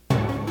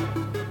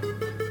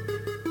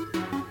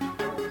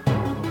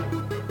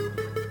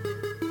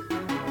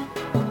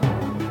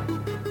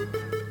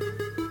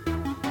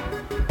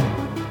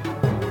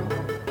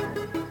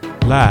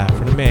Live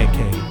from the Man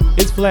Cave,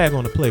 it's Flag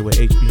on the Play with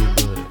HB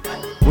and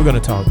Bud. We're going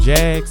to talk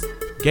Jags,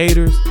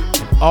 Gators,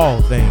 and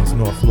all things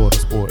North Florida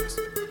sports.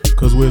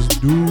 Because we're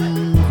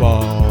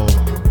Duval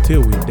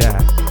till we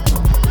die.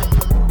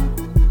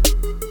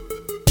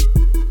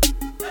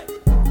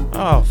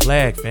 Oh,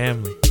 Flag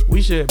family.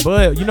 We should,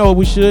 Bud, you know what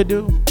we should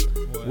do?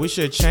 What? We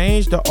should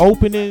change the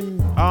opening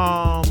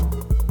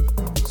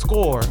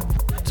score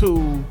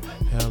to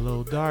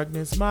Hello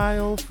Darkness, my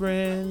old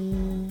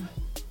friend.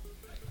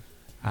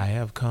 I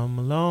have come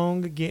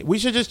along again. We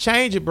should just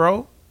change it,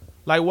 bro.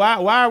 Like why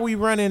are we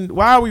running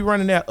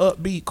that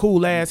upbeat,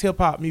 cool ass hip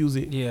hop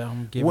music? Yeah,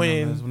 I'm giving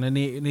them this when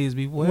it needs to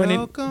be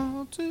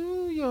welcome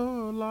to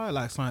your life.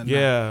 Like something.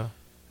 Yeah.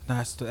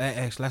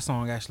 That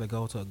song actually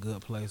go to a good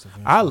place.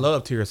 Eventually. I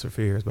love Tears for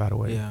Fears, by the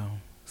way. Yeah.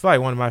 It's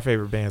like one of my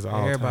favorite bands of all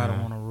time. Everybody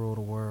want to rule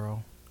the world.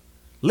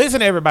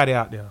 Listen to everybody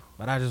out there.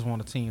 But I just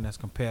want a team that's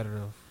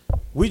competitive.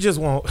 I just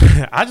want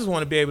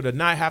to be able to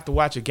not have to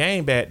watch a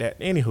game back that.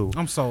 Anywho.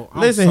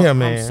 Listen here,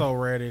 man. I'm so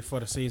ready for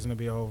the season to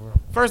be over.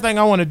 First thing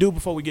I want to do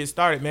before we get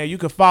started, man, you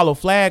can follow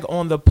Flag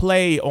on the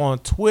Play on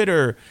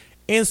Twitter,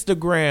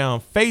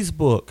 Instagram,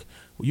 Facebook.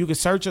 You can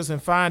search us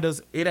and find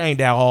us. It ain't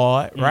that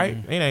hard, right?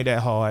 It ain't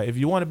that hard. If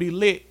you want to be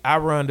lit, I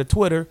run the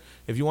Twitter.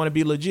 If you want to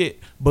be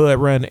legit, Bud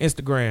run the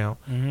Instagram.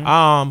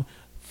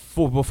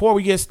 Before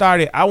we get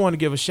started, I want to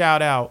give a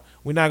shout out.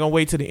 We're not gonna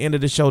wait till the end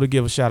of the show to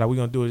give a shout out. We're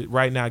gonna do it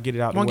right now. Get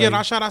it out the way. Want to get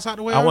our shout outs out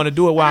the way? I want to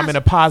do it while I'm in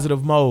a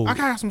positive mode. I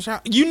got some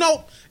shout. You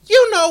know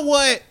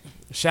what?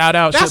 Shout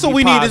out. That's what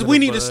we need. We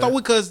need to start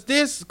because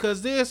this.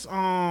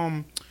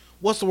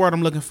 What's the word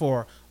I'm looking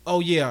for? Oh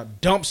yeah,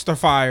 dumpster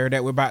fire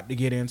that we're about to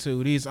get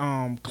into. These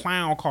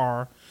clown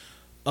car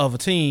of a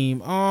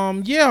team.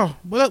 Yeah,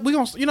 but we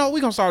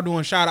gonna start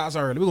doing shout outs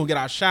early. We're gonna get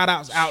our shout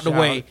outs out the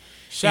way.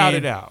 Shout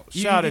it out.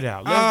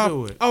 Let's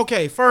do it.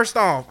 Okay, first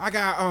off, I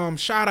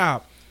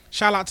got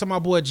Shout out to my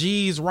boy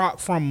G's Rock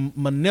from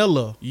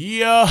Manila.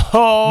 Yo,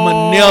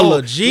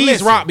 Manila.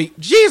 G's Rock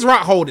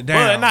hold it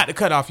down. But not to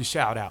cut off your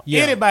shout out.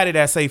 Yeah. Anybody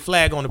that say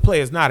Flag on the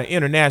Play is not an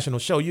international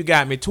show. You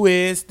got me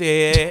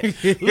twisted.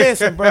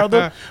 Listen,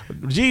 brother.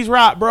 G's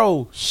Rock,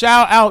 bro.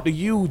 Shout out to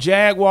you,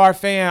 Jaguar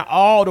fan,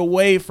 all the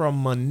way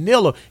from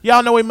Manila.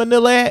 Y'all know where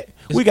Manila at?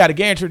 We got a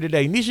gantry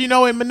today. Nisha, you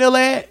know where Manila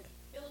at?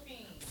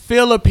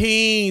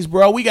 Philippines,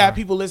 bro. We got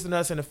people listening to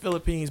us in the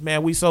Philippines,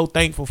 man. We so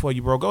thankful for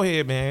you, bro. Go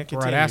ahead, man.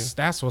 Continue. Right,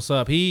 that's what's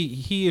up.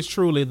 He is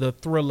truly the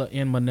thriller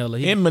in Manila.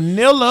 In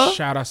Manila.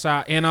 Shout us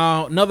out. And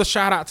another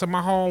shout out to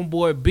my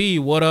homeboy B.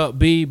 What up,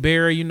 B?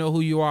 Barry, you know who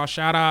you are.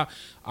 Shout out.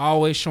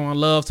 Always showing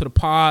love to the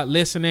pod,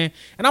 listening.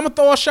 And I'm going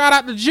to throw a shout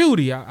out to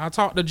Judy. I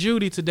talked to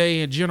Judy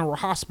today in General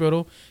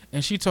Hospital,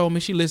 and she told me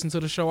she listened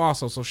to the show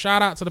also. So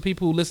shout out to the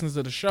people who listen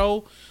to the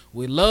show.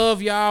 We love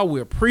y'all.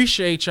 We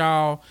appreciate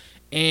y'all.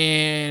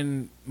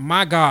 And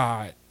my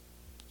God,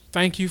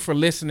 thank you for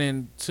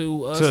listening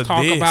to us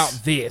talk about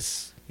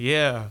this.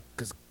 Yeah.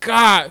 Because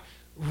God,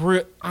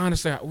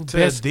 honestly,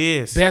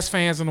 best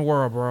fans in the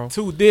world, bro.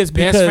 To this.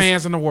 Best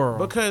fans in the world.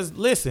 Because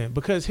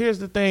here's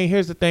the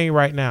thing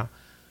right now.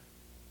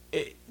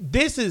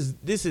 This is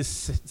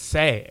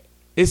sad.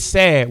 It's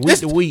sad week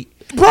to week.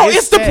 Bro,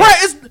 it's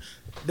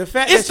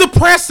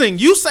depressing.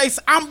 You say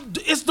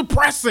it's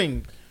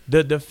depressing.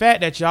 The fact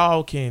that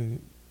y'all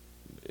can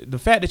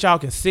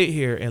sit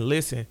here and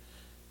listen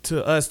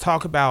to us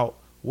talk about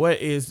what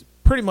is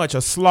pretty much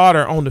a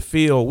slaughter on the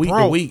field week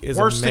to week is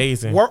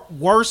amazing.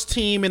 Worst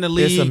team in the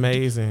league. It's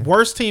amazing.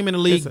 Worst team in the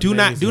league. Do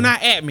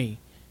not at me.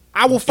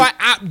 I will fight.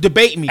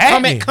 Debate me.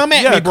 Come at me,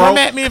 bro. Come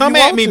at me. Come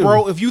at me,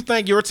 bro. If you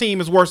think your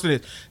team is worse than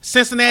this,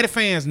 Cincinnati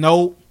fans,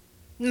 no,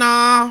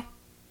 nah.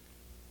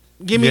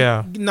 Give me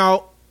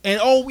no.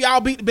 And y'all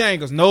beat the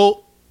Bengals,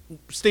 no.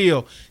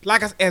 Still,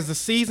 as the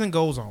season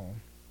goes on.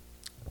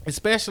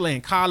 Especially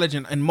in college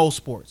and most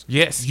sports.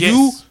 Yes.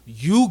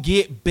 You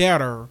get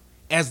better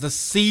as the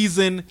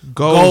season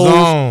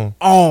goes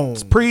on.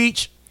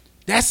 Preach.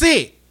 That's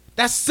it.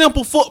 That's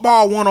simple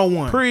football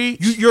 101. Preach.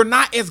 You're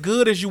not as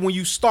good as you when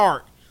you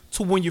start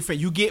to when you're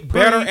finished. You get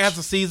better as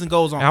the season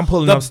goes on. I'm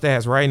pulling up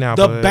stats right now.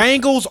 The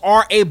Bengals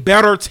are a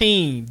better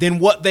team than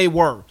what they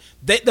were.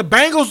 The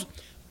Bengals,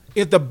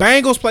 if the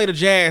Bengals play the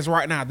Jags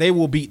right now, they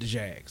will beat the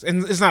Jags.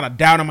 And it's not a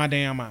doubt in my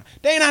damn mind.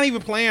 They're not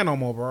even playing no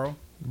more, bro.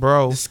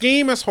 The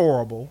scheme is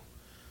horrible.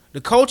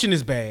 The coaching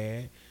is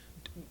bad.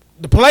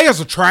 The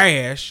players are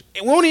trash.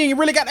 And we don't even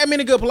really got that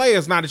many good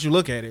players now that you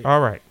look at it.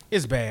 All right.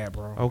 It's bad,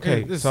 bro.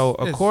 Okay.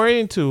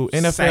 According to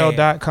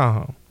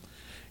NFL.com,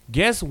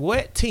 guess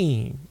what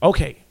team?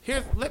 Okay.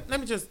 Let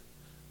me just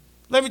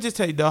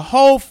tell you, the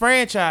whole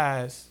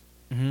franchise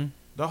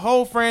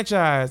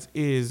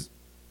is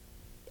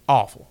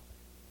awful.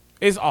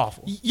 It's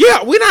awful. Yeah,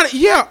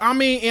 I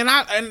mean, and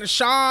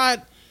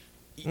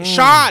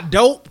Shad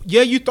dope.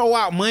 Yeah, you throw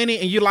out money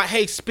and you're like,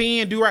 hey,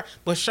 spin, do right.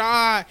 But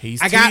Shad,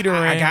 he's teetering.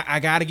 I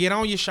got to get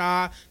on you,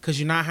 Shad, because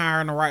you're not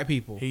hiring the right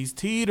people. He's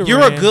teetering.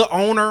 You're a good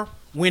owner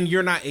when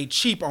you're not a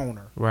cheap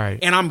owner. Right.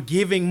 And I'm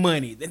giving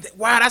money.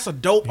 Wow, that's a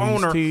dope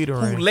owner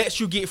teetering. who lets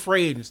you get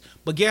free agents.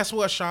 But guess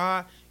what,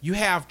 Shad? You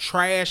have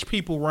trash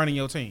people running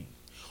your team.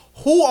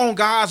 Who on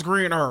God's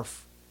green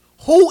earth,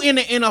 Who in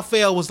the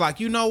NFL was like,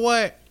 you know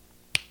what?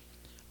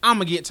 I'm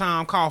gonna get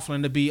Tom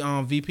Coughlin to be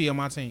VP of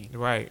my team.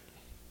 Right.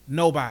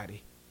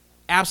 Nobody.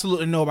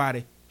 Absolutely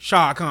nobody.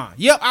 Shad Khan.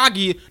 Yep, I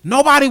get it.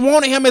 Nobody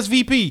wanted him as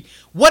VP.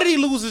 What did he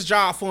lose his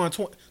job for in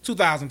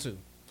 2002?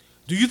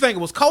 Do you think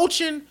it was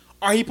coaching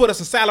or he put us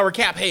in salary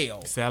cap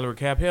hell? Salary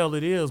cap hell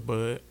it is,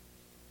 but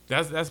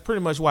that's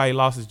pretty much why he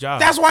lost his job.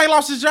 That's why he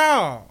lost his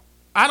job.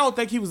 I don't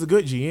think he was a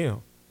good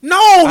GM.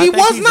 No, he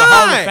was he's not. A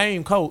Hall of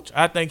Fame coach.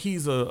 I think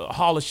he's a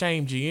Hall of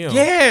Shame GM.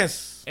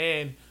 Yes.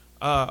 And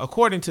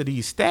according to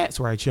these stats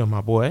right here,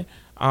 my boy,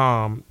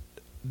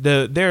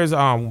 there's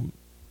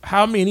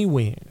how many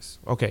wins?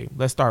 Okay,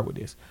 let's start with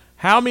this.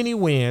 How many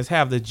wins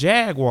have the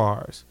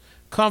Jaguars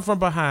come from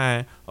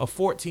behind of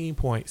 14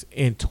 points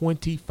in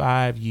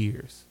 25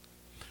 years?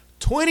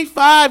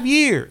 25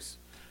 years.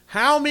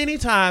 How many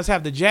times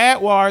have the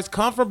Jaguars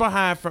come from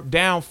behind from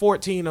down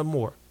 14 or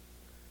more?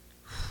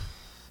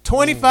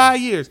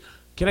 25 years.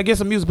 Can I get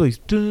some music, please?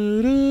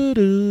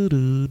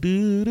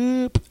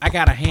 I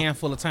got a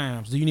handful of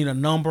times. Do you need a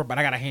number? But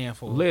I got a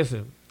handful.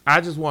 Listen,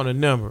 I just want a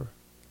number.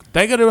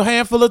 Think of a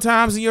handful of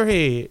times in your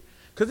head.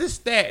 Because this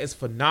stat is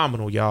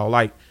phenomenal, y'all.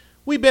 Like,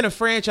 we've been a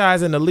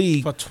franchise in the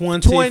league for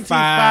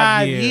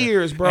 25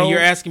 years, bro. And you're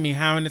asking me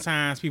how many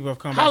times people have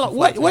come back.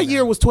 What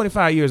year was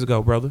 25 years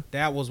ago, brother?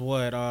 That was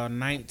what,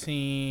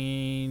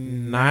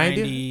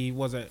 1990?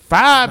 Was it?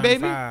 5,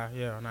 baby?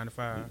 Yeah,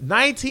 95.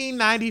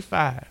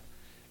 1995.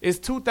 It's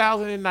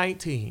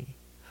 2019.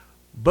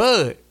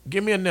 Bud,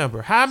 give me a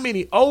number. How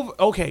many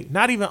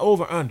not even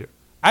over under.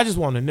 I just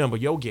want a number,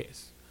 your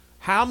guess.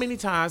 How many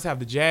times have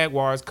the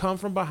Jaguars come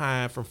from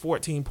behind from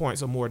 14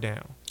 points or more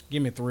down?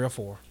 Give me 3 or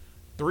 4.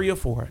 3 or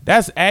 4.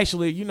 That's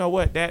actually, you know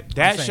what?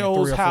 That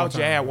shows how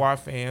Jaguar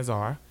fans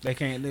are. They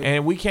can't live.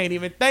 And we can't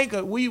even think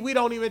of, we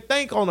don't even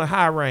think on a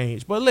high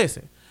range. But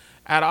listen,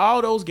 out of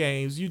all those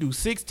games, you do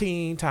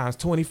 16 times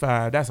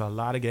 25. That's a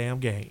lot of damn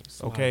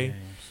games. Okay?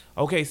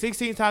 Okay,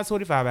 16 times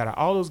 25 out of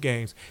all those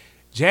games.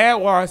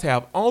 Jaguars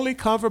have only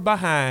come from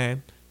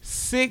behind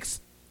 6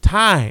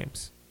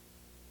 times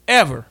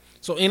ever.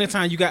 So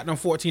anytime you got them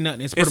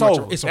 14-0, it's pretty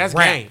over. Much it's that's a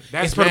wrap. Game.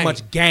 That's it's pretty game.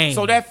 much game.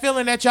 So that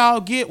feeling that y'all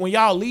get when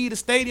y'all leave the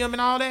stadium and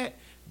all that,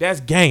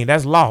 that's game.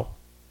 That's law.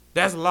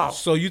 That's law.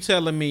 So you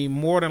telling me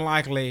more than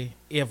likely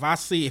if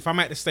I'm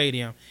at the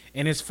stadium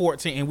and it's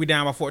 14 and we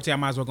down by 14, I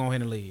might as well go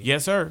ahead and leave.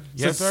 Yes, sir.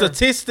 Yes, sir.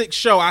 Statistics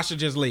show I should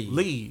just leave.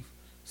 Leave.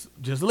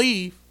 Just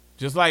leave.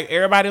 Just like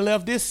everybody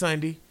left this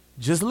Sunday.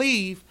 Just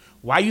leave.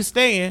 Why you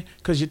staying?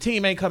 Because your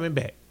team ain't coming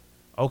back.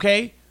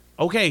 Okay?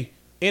 Okay.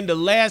 In the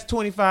last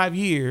 25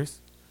 years,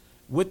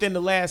 within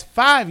the last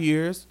 5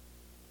 years,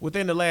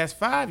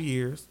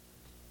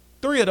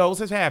 3 of those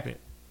has happened.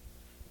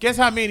 Guess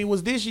how many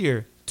was this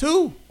year?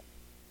 2.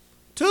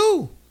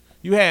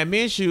 You had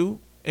Minshew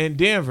in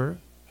Denver.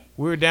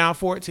 We were down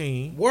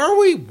 14. Were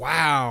we?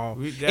 Wow.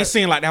 It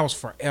seemed like that was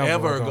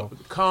forever ago.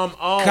 Come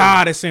on.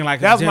 God, it seemed like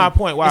that's my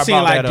point why I brought that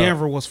up. It seemed like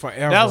Denver was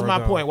forever That was my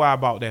point why I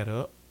brought that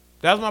up.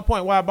 That was my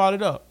point why I brought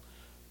it up.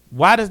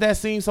 Why does that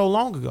seem so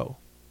long ago?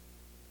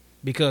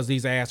 Because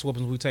these ass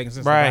whoopings we've taken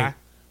since the bye.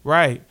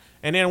 Right.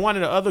 And then one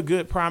of the other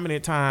good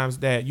prominent times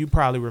that you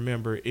probably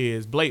remember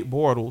is Blake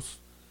Bortles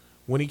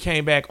when he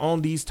came back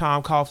on these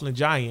Tom Coughlin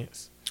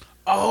Giants.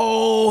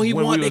 Oh, he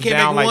won. They came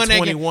down back like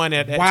 21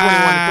 at 21-3 at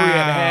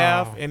the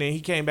half, and then he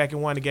came back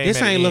and won the game.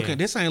 This ain't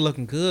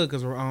looking good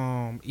because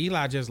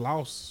Eli just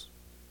lost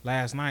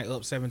last night,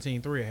 up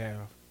 17-3 at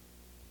half.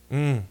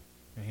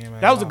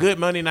 That was a good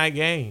Monday night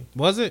game.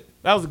 Was it?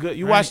 That was a good.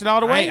 You watched it all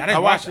the way? I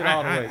watched it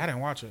all the way. I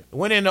didn't watch it.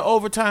 Went into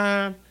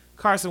overtime.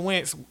 Carson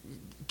Wentz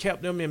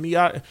kept them in me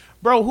out.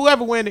 Bro,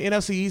 whoever win the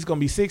NFC East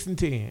gonna be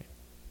 6-10.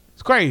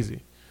 It's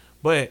crazy,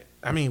 but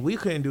I mean we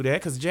couldn't do that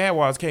because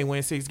Jaguars can't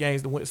win 6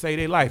 games to save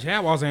their life.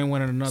 Jaguars ain't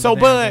winning another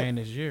game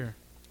this year.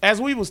 As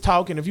we was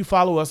talking, if you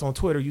follow us on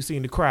Twitter, you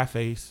seen the cry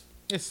face.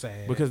 It's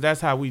sad because that's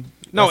how we.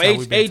 No,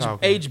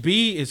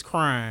 HB is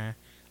crying.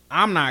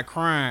 I'm not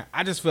crying.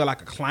 I just feel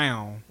like a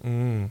clown.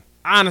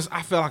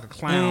 I feel like a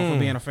clown for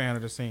being a fan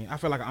of the scene. I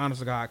feel like an honest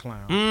to God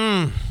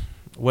clown.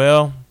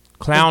 Well,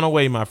 clown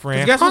away, my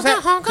friend.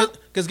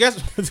 Because guess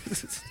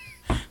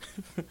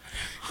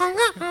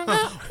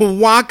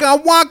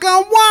waka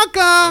waka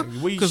waka.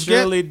 We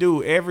surely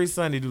do every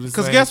Sunday do the same.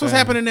 Because guess what's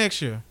happening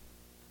next year?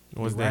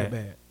 What's that? Right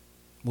back.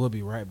 We'll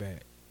be right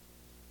back.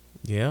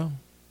 Yeah.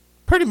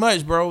 Pretty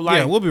much, bro. Like,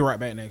 yeah, we'll be right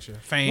back next year.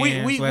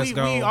 Fans, let's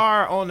go. We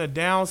are on the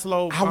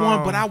downslope.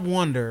 But I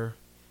wonder,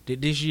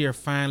 did this year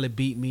finally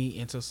beat me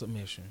into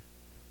submission?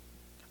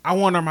 I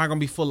wonder, am I going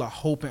to be full of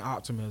hope and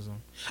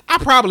optimism? I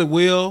probably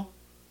will.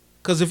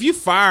 Because if you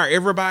fire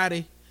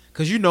everybody,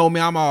 because you know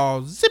me, I'm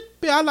all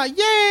zippy. I'm like,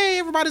 yay,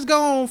 everybody's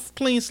gone.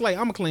 Clean slate.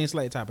 I'm a clean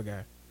slate type of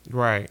guy.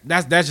 Right.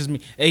 That's just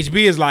me. HB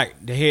is like,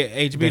 the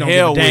head. HB don't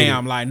give a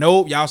damn. Like,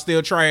 nope, y'all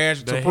still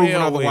trash to prove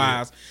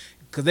otherwise.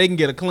 Because they can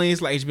get a clean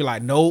slate. HB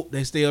like, nope,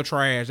 they still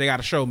trash. They got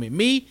to show me.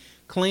 Me,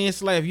 clean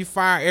slate. If you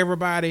fire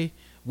everybody,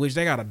 which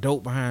they got a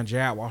dope behind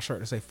Jaguar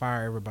shirt that say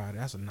fire everybody.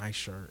 That's a nice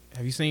shirt.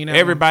 Have you seen that?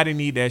 Everybody one?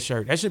 need that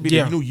shirt. That should be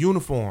the new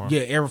uniform.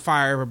 Yeah,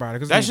 fire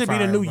everybody. That should be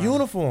the new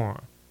uniform.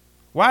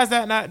 Why is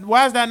that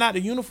not the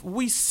uniform?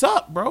 We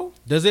suck, bro.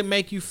 Does it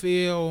make you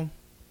feel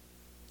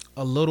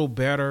a little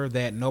better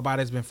that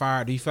nobody's been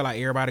fired? Do you feel like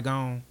everybody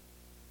gone?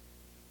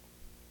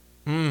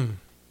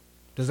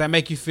 Does that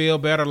make you feel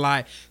better?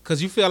 Like,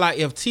 cause you feel like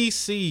if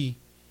TC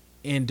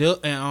and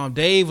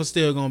Dave was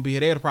still gonna be here,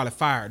 they'd have probably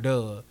fired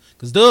Doug.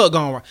 Cause Doug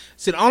gone.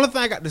 See, the only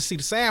thing the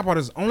sad part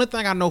is the only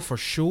thing I know for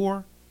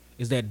sure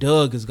is that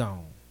Doug is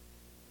gone.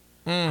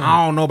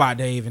 I don't know about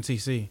Dave and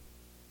TC,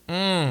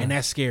 and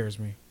that scares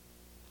me.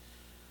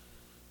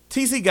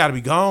 TC got to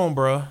be gone,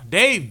 bro.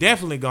 Dave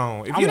definitely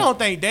gone. If you don't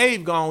think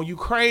Dave gone, you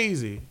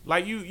crazy.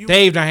 Like you.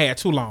 Dave done had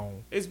too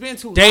long. It's been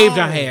too long. Dave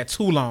done had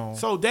too long.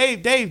 So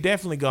Dave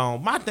definitely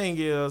gone. My thing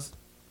is,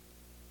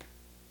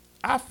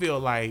 I feel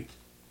like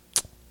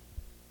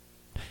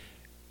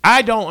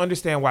I don't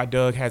understand why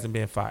Doug hasn't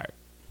been fired.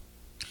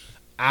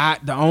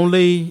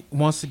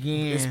 Once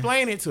again,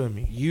 explain it to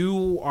me.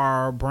 You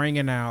are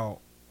bringing out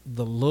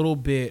the little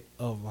bit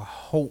of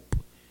hope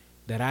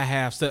that I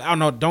have still. I don't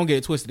know. Don't get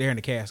it twisted. They're in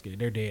the casket.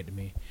 They're dead to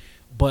me.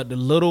 But the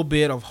little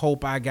bit of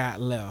hope I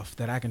got left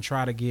that I can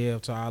try to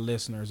give to our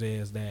listeners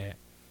is that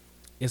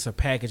it's a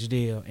package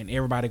deal and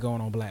everybody going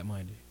on Black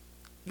Monday.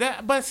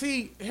 But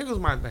see, here's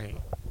my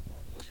thing.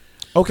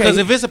 Okay, because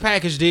if it's a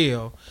package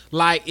deal,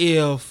 like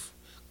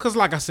because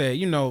like I said,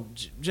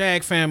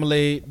 Jag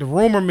family, the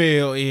rumor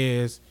mill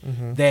is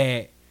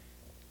that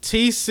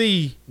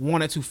TC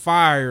wanted to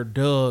fire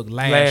Doug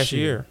last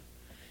year.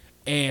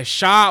 And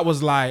Shad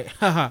was like,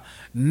 haha,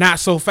 not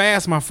so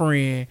fast, my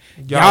friend.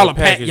 Y'all a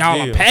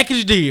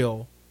package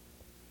deal.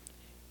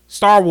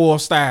 Star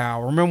Wars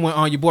style. Remember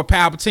when your boy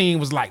Palpatine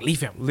was like, leave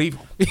him.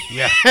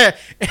 Yeah. And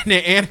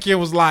then Anakin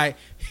was like,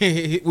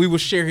 we will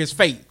share his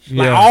fate.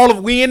 Yeah.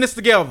 Like we in this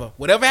together.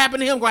 Whatever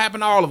happened to him gonna happen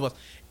to all of us.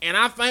 And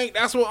I think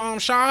that's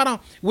what Shad on,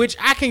 which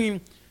I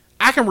can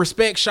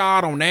respect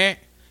Shad on that,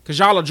 because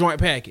y'all a joint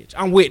package.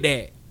 I'm with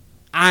that.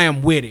 I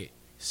am with it.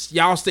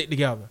 Y'all stick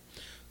together.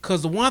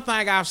 Because the one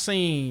thing I've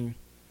seen,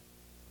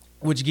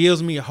 which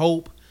gives me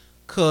hope,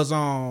 because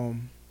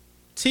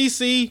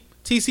TC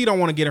don't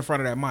want to get in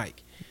front of that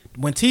mic.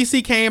 When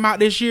TC came out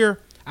this year,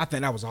 I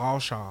think that was all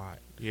Shad.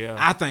 Yeah.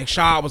 I think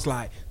Shad was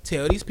like,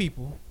 tell these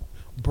people,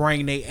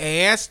 bring their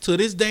ass to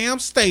this damn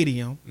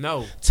stadium.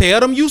 No.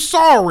 Tell them you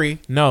sorry.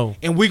 No.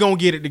 And we going to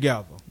get it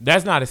together.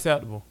 That's not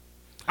acceptable.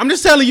 I'm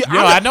just telling you.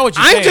 I know what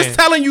you're saying. I'm just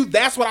telling you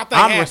that's what I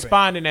think happened.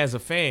 Responding as a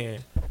fan.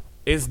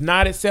 It's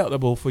not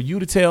acceptable for you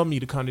to tell me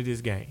to come to this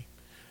game.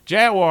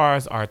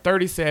 Jaguars are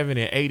 37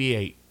 and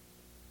 88,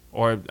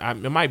 or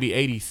it might be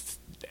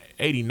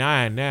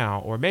 89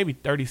 now, or maybe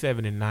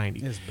 37 and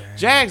 90. It's bad.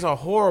 Jags are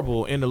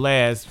horrible in the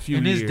last few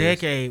years. In this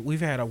decade, we've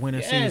had a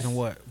winning season.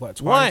 What?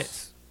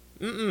 Twice?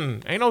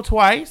 Once. Ain't no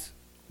twice.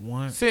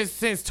 Once.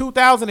 Since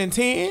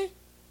 2010,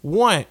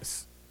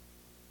 once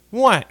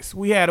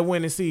we had a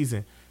winning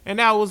season, and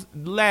that was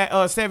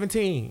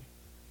 17.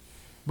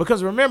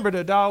 Because remember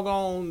the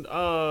doggone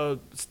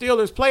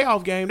Steelers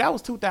playoff game, that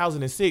was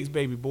 2006,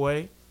 baby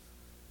boy.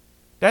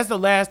 That's the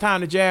last time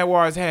the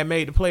Jaguars had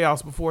made the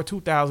playoffs before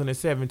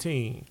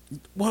 2017.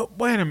 What?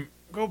 Wait a minute.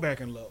 Go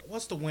back and look.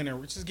 What's the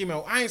winning? Just give me.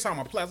 I ain't talking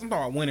about playoffs. I'm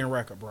talking about winning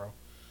record, bro.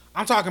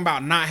 I'm talking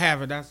about not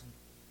having. That's.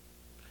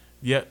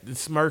 Yep,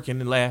 smirking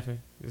and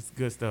laughing. It's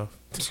good stuff.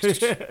 This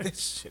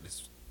shit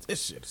is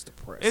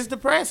depressing. It's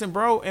depressing,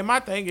 bro. And my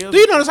thing is, do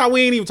you notice how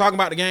we ain't even talking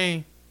about the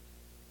game?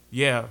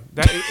 Yeah.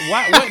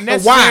 What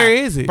necessary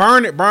is it?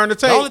 Burn the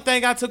tape. The only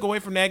thing I took away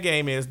from that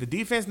game is the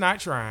defense not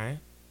trying,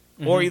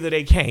 or either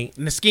they can't.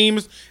 And the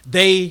schemes,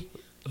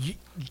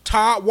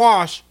 Todd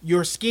Wash,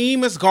 your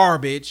scheme is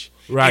garbage,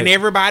 right? And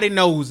everybody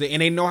knows it,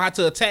 and they know how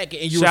to attack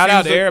it. And shout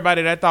out to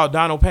everybody that thought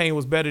Donald Payne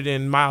was better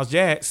than Miles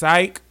Jack.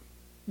 Psych.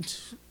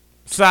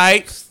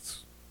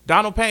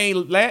 Donald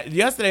Payne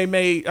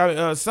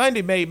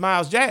Sunday made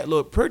Miles Jack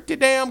look pretty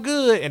damn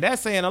good, and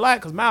that's saying a lot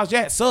because Miles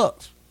Jack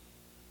sucks.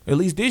 At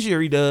least this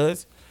year he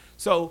does.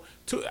 So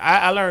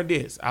I learned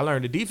this. I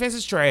learned the defense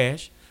is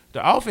trash.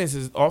 The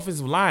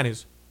offensive line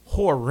is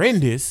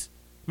horrendous.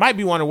 Might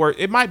be one of the worst.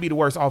 It might be the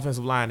worst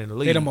offensive line in the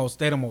league. They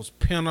the most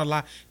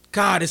penalized.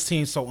 God, this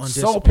team's so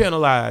undisciplined. So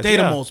penalized. They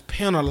the most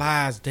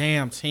penalized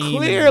damn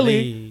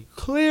team.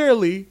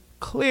 Clearly,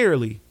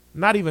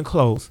 not even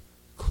close.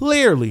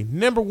 Clearly,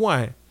 number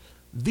one,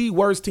 the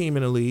worst team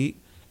in the league.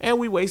 And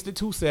we wasted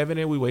 2-7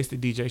 and we wasted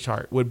DJ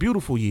Chark with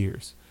beautiful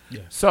years.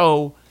 Yeah.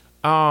 So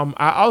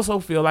I also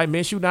feel like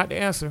Minshew not the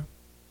answer.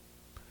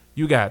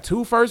 You got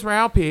 2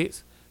 first-round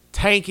picks.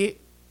 Tank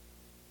it.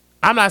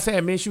 I'm not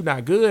saying Minshew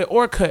not good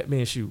or cut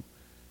Minshew.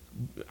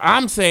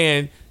 I'm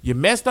saying you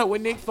messed up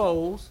with Nick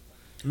Foles.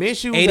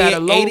 Minshew got a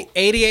low...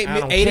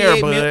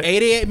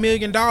 $88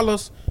 million.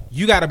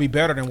 You got to be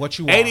better than what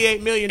you are.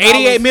 $88 million.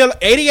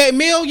 $88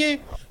 million.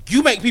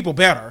 You make people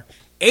better.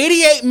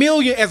 $88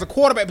 million as a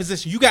quarterback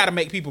position, you got to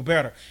make people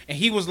better. And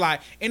he was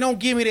like, and don't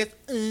give me this,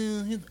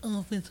 his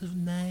offensive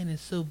line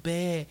is so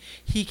bad.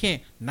 He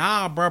can't.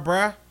 Nah,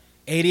 bruh.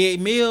 $88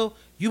 million,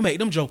 you make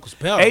them jokers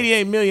better.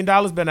 $88 million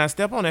better not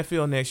step on that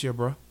field next year,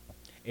 bro.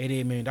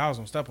 $88 million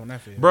don't step on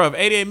that field. Bro, if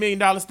 $88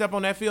 million step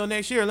on that field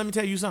next year, let me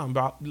tell you something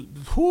about,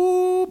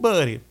 whoo,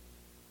 buddy.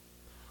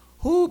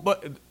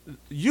 But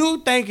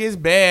you think it's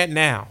bad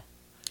now.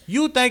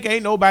 You think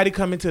ain't nobody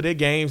coming to their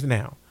games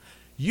now.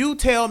 You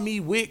tell me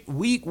week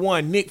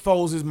 1 Nick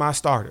Foles is my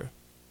starter.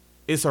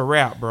 It's a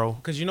wrap, bro.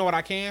 Because you know what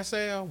I can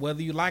say,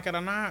 whether you like it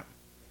or not,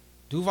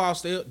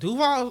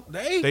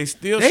 they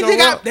still show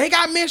up. They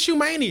got Minshew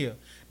mania.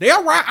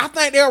 They'll ride. I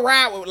think they'll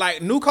ride with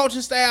like new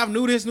coaching staff,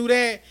 new this, new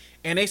that,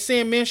 and they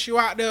send Minshew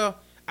out there.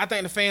 I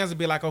think the fans will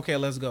be like, okay,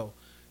 let's go.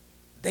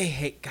 They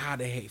hate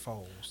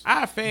Foles.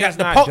 Our fans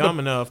not dumb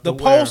enough. The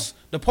post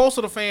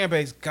of the fan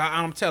base. God,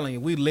 I'm telling you,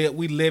 we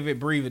live it,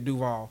 breathe it.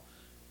 Duval.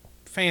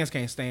 Fans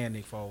can't stand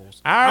Nick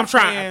Foles.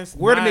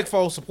 We're the Nick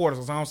Foles supporters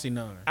because I don't see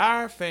none.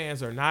 Our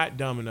fans are not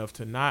dumb enough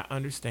to not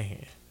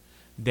understand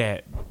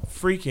that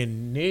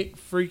freaking Nick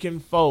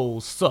freaking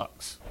Foles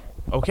sucks.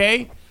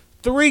 Okay?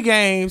 3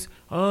 games.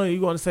 Oh,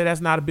 you going to say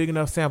that's not a big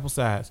enough sample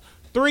size.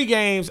 3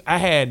 games, I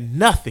had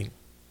nothing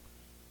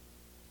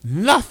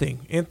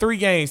in 3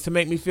 games to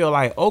make me feel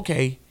like,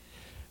 okay,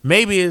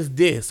 maybe it's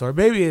this or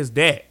maybe it's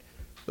that.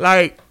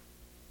 Like,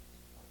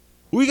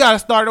 we got to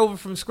start over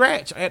from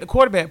scratch at the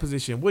quarterback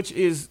position,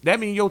 that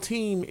means your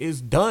team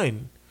is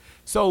done.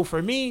 So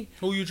for me,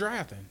 who you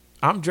drafting?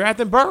 I'm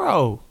drafting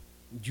Burrow.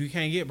 You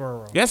can't get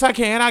Burrow. Yes, I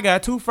can. I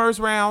got 2 first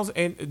rounds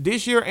and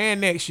this year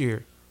and next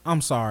year. I'm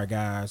sorry,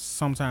 guys.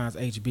 Sometimes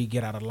HB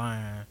get out of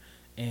line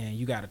and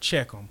you got to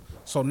check them.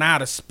 So now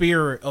the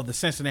spirit of the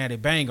Cincinnati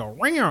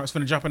Bengals is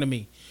finna jump into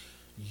me.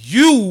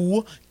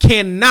 You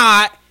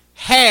cannot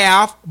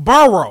have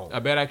Burrow. I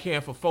bet I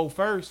can for 4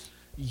 first.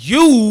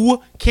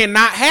 You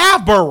cannot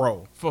have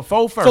Burrow. For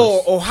 4 first.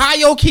 For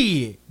Ohio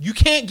kid. You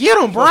can't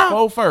get him, bro. For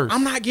 4 first.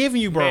 I'm not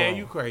giving you Burrow. Man,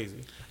 you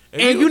crazy.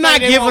 And you're not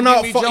giving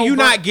up. You're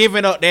not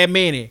giving up that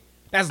many.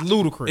 That's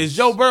ludicrous. Is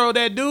Joe Burrow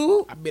that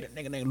dude? I bet a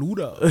nigga named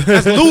Luda.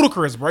 That's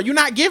ludicrous, bro. You're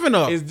not giving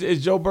up.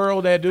 Is Joe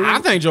Burrow that dude? I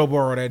think Joe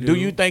Burrow that dude. Do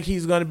you think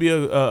he's going to be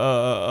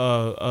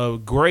a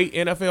great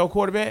NFL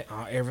quarterback?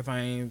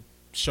 Everything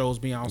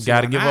shows me on.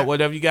 Got to give up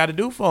whatever you got to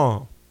do for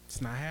him. It's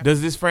not happening.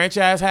 Does this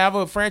franchise have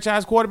a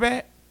franchise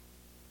quarterback?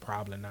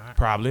 Probably not.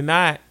 Probably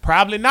not.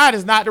 Probably not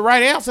is not the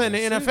right answer in the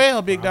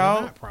NFL, big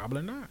dog.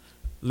 Probably not.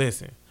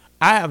 Listen,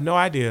 I have no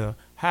idea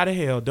how the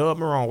hell Doug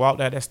Marrone walked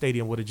out of that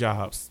stadium with a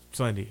job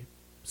Sunday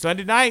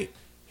night.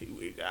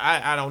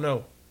 I don't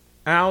know.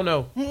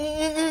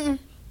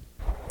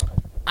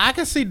 I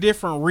can see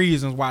different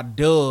reasons why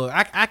Doug.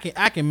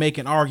 I can make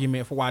an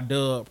argument for why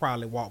Doug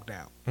probably walked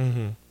out.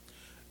 Mm-hmm.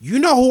 You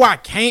know who I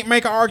can't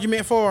make an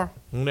argument for?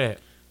 Who that?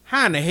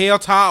 How in the hell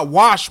Todd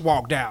Wash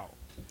walked out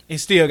and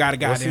still got a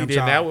goddamn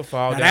job? That would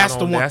fall down.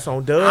 That's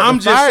on Doug. I'm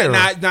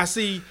just now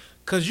see,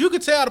 because you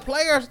can tell the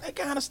players they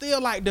kind of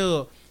still like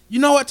Doug. You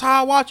know what,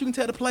 Todd Wash? You can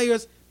tell the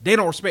players they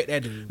don't respect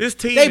that dude.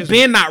 They've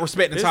been not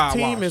respecting Todd Wash.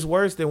 This team is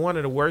worse than one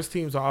of the worst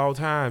teams of all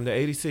time, the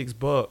 86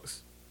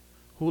 Bucks,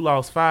 who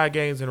lost 5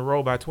 games in a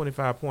row by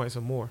 25 points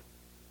or more.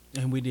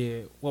 And we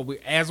did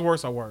as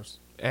worse or worse?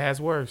 As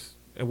worse.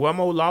 And one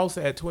more loss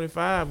at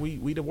 25,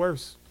 we the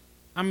worst.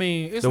 I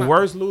mean, it's the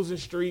worst losing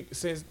streak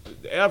since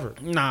ever.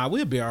 Nah,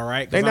 we'll be all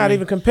right. They're not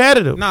even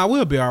competitive. Nah,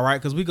 we'll be all right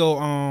because we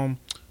go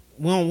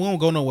we don't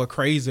go nowhere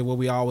crazy where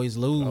we always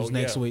lose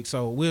next week.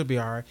 So we'll be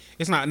all right.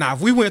 It's not now.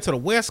 If we went to the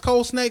West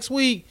Coast next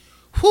week,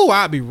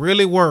 I'd be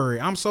really worried.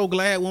 I'm so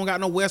glad we don't got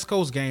no West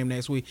Coast game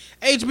next week.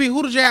 HB,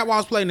 who the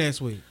Jaguars play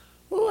next week?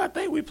 Well, I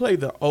think we play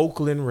the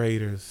Oakland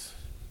Raiders.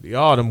 The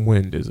Autumn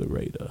Wind is a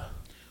Raider.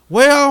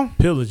 Well,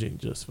 pillaging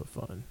just for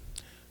fun.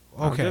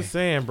 Okay. I'm just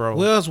saying, bro.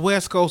 Well, it's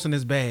West Coast and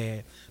it's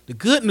bad. The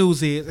good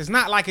news is it's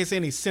not like it's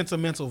any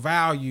sentimental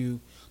value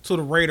to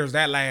the Raiders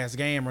that last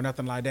game or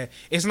nothing like that.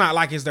 It's not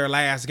like it's their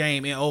last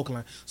game in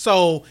Oakland.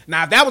 So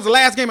now if that was the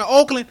last game in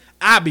Oakland,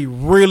 I'd be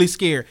really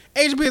scared.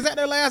 HB, is that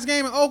their last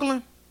game in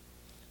Oakland?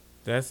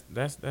 That's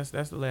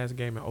the last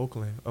game in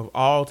Oakland of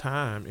all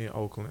time in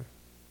Oakland.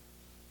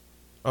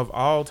 Of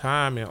all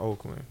time in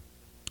Oakland.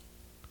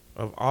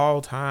 Of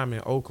all time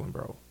in Oakland,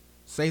 bro.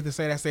 Safe to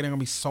say that stadium gonna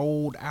be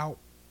sold out.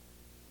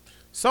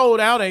 Sold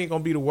out ain't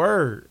gonna be the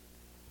word.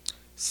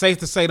 Safe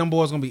to say them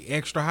boys gonna be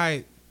extra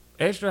hype.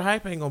 Extra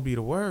hype ain't gonna be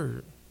the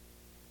word.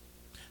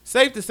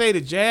 Safe to say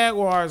the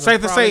Jaguars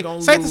safe are probably gonna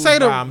lose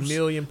by a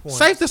million points.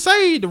 Safe to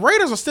say the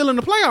Raiders are still in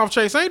the playoff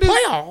chase, ain't they?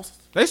 Playoffs?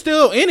 They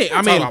still in it.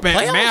 I mean,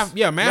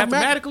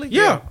 mathematically?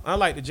 Yeah.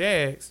 Unlike the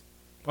Jags.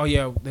 Oh,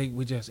 yeah,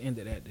 we just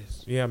ended at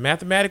this. Yeah,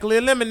 mathematically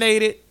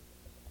eliminated.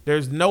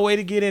 There's no way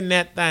to get in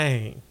that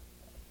thing.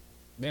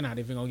 They're not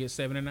even going to get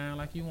 7-9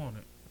 like you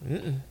wanted.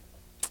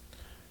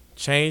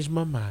 Changed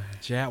my mind.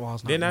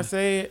 Jaguars not Didn't I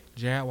say it?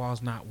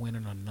 Jaguars not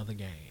winning another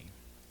game.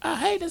 I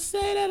hate to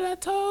say that I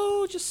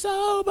told you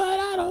so, but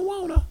I don't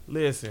want to.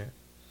 Listen.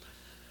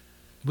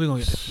 We're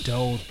going to get the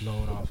doors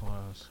blown off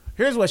on us.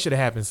 Here's what should have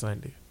happened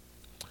Sunday.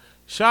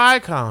 Shai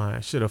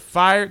Khan should have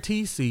fired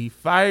TC,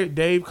 fired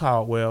Dave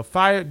Caldwell,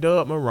 fired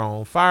Doug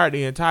Marrone, fired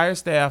the entire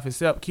staff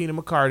except Keenan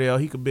McCardell.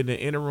 He could have been the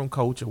interim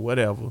coach or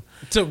whatever.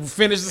 To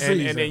finish the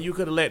season. And then you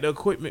could have let the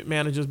equipment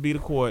managers be the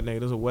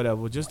coordinators or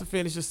whatever just to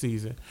finish the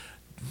season.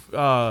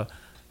 Shai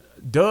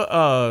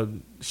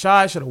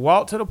should have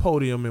walked to the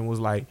podium and was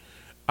like,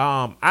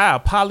 I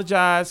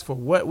apologize for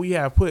what we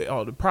have put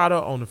on the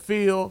product on the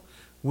field.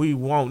 We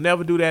won't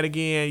never do that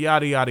again.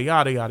 Yada, yada,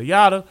 yada, yada,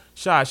 yada.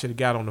 Shad should have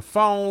got on the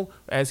phone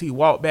as he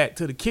walked back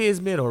to the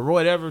Kismet or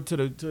whatever,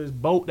 to his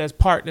boat that's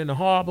parked in the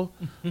harbor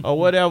or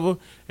whatever.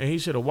 And he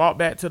should have walked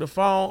back to the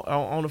phone,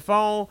 on the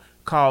phone,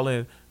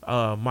 calling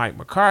Mike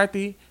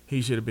McCarthy.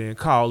 He should have been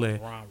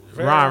calling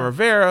Ron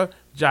Rivera,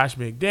 Josh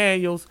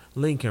McDaniels,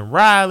 Lincoln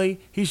Riley.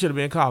 He should have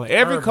been calling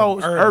every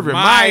coach, Urban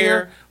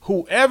Meyer,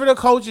 whoever the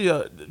coach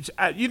is.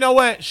 You know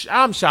what?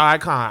 I'm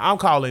Shad Khan. I'm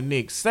calling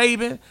Nick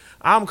Saban.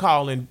 I'm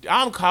calling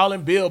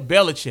Bill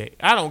Belichick.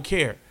 I don't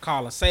care.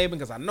 Calling Saban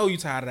because I know you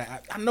tired of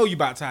that. I know you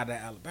about tired of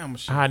that Alabama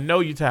shit. I know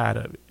you tired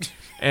of it.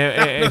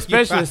 And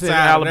especially since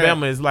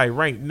Alabama is like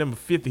ranked number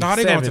 57. No,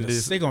 they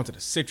going to the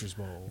Citrus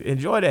Bowl.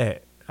 Enjoy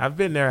that. I've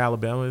been there,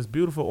 Alabama. It's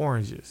beautiful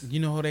oranges. You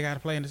know who they got to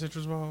play in the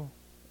Citrus Bowl?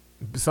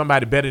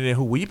 Somebody better than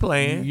who we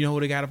playing. You know who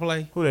they got to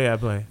play? Who they got to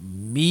play?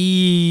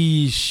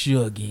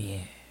 Michigan.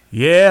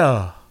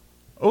 Yeah.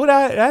 Oh,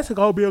 that's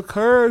going to be a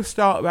curve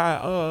start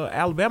by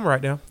Alabama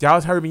right now.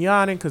 Y'all heard me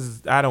yawning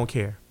because I don't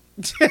care.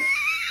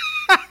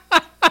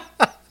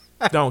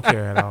 Don't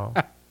care at all.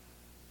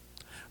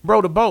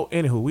 Bro, the bowl,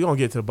 anywho, we going to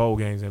get to the bowl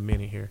games in a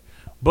minute here.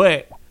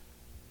 But,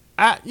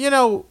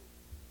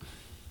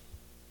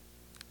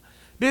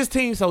 this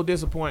team's so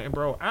disappointing,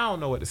 bro. I don't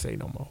know what to say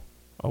no more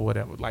or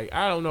whatever. Like,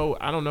 I don't know,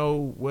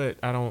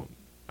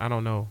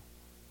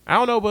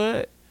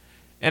 bud.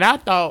 And I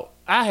thought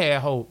I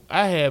had hope.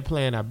 I had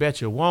planned I bet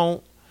you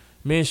won't.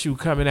 Minshew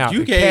coming out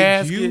the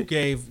casket.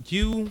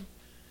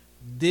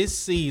 This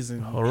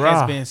season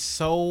has been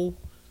so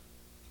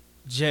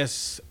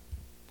just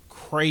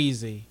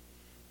crazy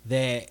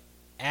that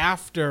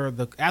after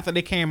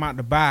they came out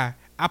to buy,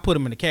 I put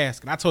them in the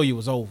casket. I told you it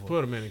was over.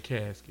 Put them in the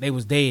casket. They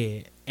was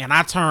dead. And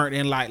I turned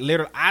and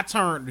I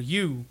turned to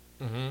you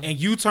and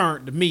you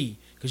turned to me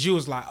because you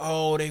was like,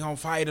 oh, they gonna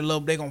fight a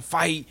little, they gonna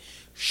fight.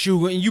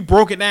 Shoe, and you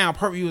broke it down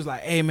perfect. You was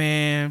like, hey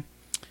man,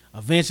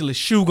 eventually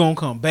Shoe gonna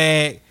come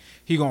back.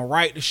 He gonna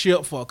right the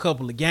ship for a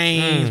couple of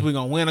games. We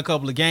gonna win a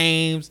couple of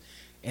games,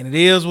 and it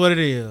is what it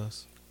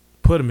is.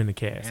 Put him in the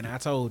casket. And I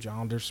told you, I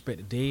don't disrespect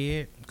the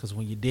dead, because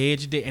when you're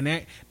dead, you're dead. And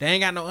they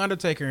ain't got no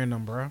Undertaker in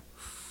them, bro.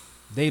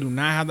 They do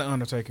not have the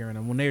Undertaker in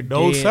them. When they're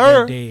dead,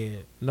 they're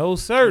dead. No,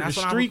 sir. The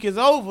streak is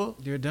over.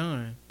 They're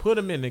done. Put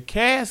him in the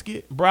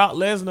casket. Brock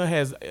Lesnar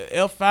has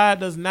F5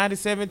 does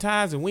 97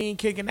 times, and we ain't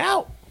kicking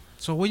out.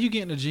 So where you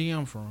getting the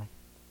GM from?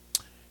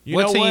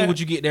 What team would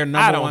you get their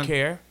number one?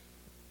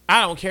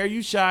 I don't care.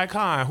 You Shad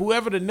Khan.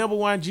 Whoever the number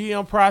one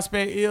GM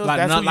prospect is,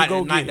 that's who you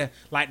go get.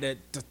 Like the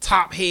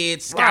top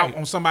head scout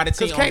on somebody's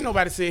team. Because can't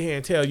nobody sit here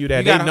and tell you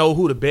that they know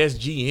who the best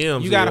GMs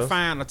is. You got to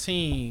find a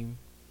team,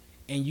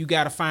 and you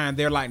got to find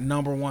their like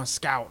number one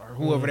scout or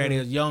whoever that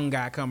is, young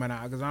guy coming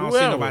out. Because I don't see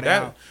nobody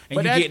out. And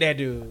you get that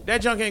dude.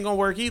 That junk ain't going to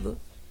work either.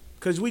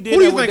 Because we did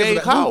that with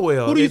Dave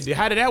Caldwell.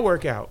 How did that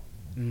work out?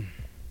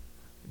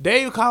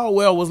 Dave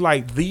Caldwell was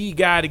like the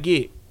guy to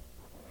get.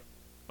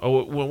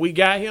 When we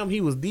got him,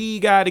 he was the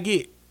guy to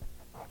get.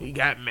 He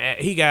got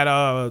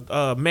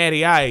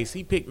Matty Ice.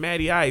 He picked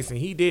Matty Ice, and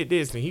he did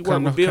this, and he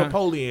worked with Bill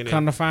Polian.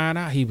 Come to find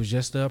out, he was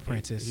just the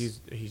apprentice.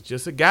 He's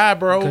just a guy,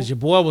 bro. Because your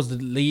boy was the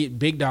lead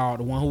big dog,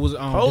 the one who was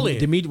Polian.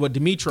 Tim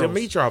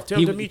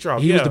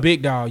Dimitrov. He was the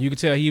big dog. You could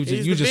tell he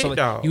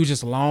was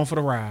just along for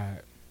the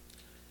ride.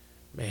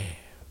 Man,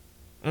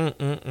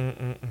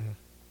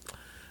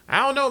 I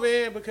don't know,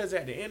 man, because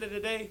at the end of the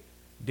day,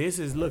 this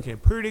is looking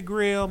pretty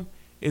grim.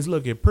 It's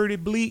looking pretty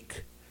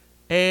bleak.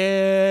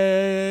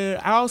 And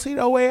I don't see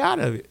no way out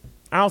of it.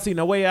 I don't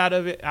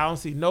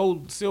see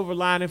no silver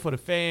lining for the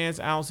fans.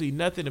 I don't see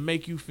nothing to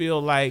make you feel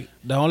like.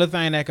 The only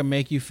thing that can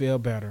make you feel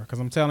better, because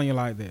I'm telling you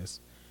like this,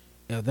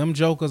 if them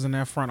jokers in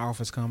that front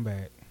office come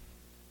back,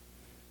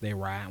 they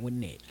ride with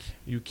Nick.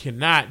 You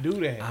cannot do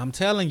that. I'm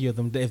telling you,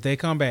 if they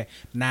come back.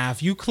 Now,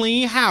 if you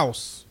clean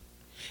house,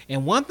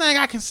 and one thing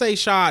I can say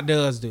Shad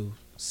does do,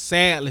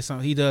 sadly,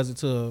 he does it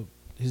to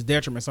his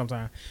detriment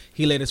sometimes.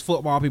 He let his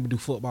football people do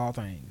football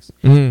things.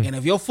 And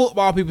if your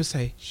football people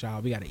say,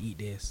 Shad, we got to eat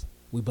this,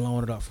 we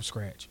blowing it up from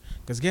scratch.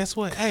 Because guess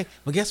what?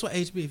 Guess what,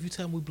 HB? If you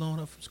tell them we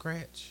blowing up from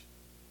scratch,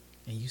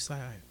 and you say,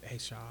 hey,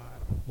 Shad,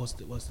 what's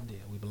the deal?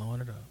 We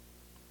blowing it up.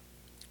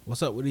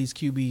 What's up with these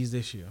QBs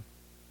this year?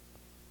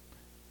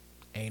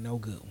 Ain't no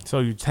good one. So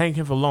you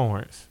tanking for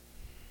Lawrence.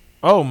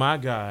 Oh, my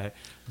God.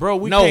 Bro,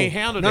 we can't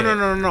handle that.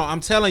 No. I'm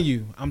telling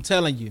you.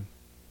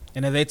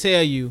 And if they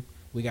tell you,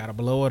 we got to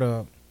blow it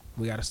up,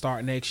 we got to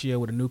start next year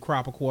with a new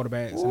crop of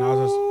quarterbacks. And I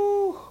was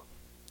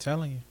just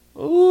telling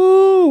you.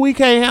 Ooh, we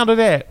can't handle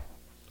that.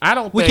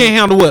 We can't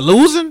handle what?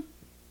 Losing?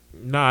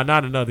 Nah,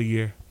 not another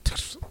year.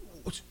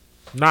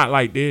 Not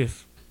like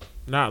this.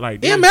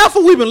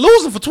 MF, we've been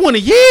losing for 20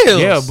 years.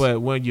 Yeah,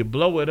 but when you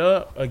blow it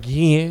up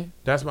again,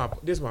 this is my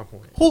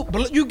point.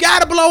 You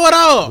got to blow it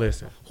up.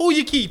 Listen. Who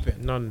you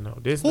keeping? No.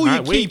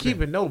 We ain't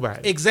keeping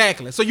nobody.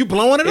 Exactly. So you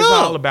blowing it up. It's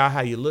all about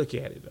how you look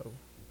at it, though.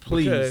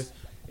 Please. Because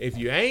if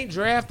you ain't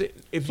drafted,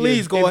 if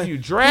you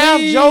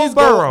draft Joe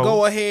Burrow.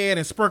 Go ahead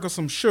and sprinkle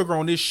some sugar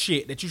on this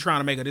shit that you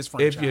trying to make of this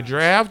franchise. If you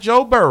draft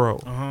Joe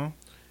Burrow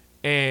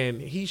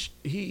and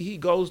he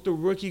goes through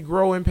rookie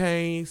growing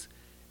pains,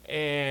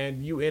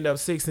 and you end up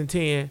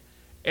 6-10,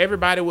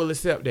 everybody will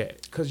accept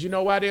that. Because you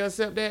know why they'll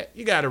accept that?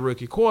 You got a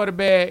rookie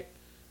quarterback.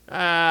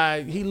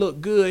 He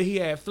looked good. He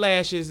had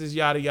flashes. Is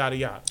yada yada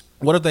yada.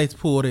 What if they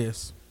pull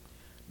this?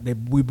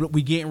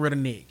 We getting rid of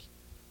Nick,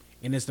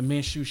 and it's the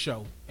Minshew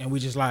show, and we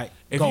just like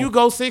if you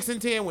go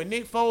 6-10 with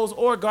Nick Foles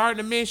or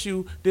Gardner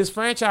Minshew, this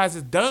franchise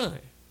is done.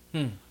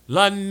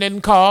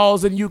 London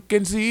calls, and you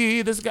can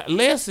see this guy.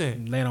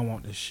 Listen, they don't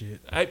want this shit.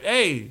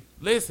 Hey,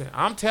 listen,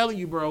 I'm telling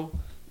you, bro,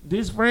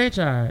 this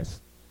franchise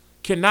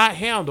cannot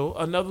handle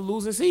another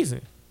losing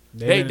season.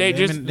 Not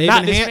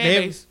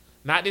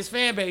this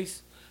fan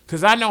base.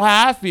 Cause I know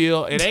how I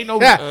feel. It ain't no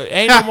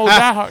more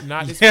diehard.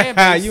 Not this fan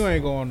base. You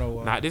ain't going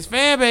nowhere. Not this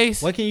fan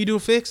base. What can you do to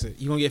fix it?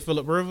 You gonna get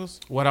Phillip Rivers?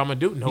 What I'm gonna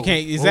do? No, you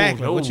can't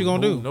exactly. What you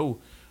gonna do? No,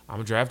 I'm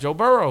gonna draft Joe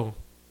Burrow.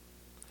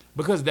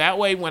 Because that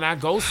way, when I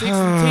go 6-10,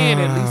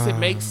 at least it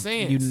makes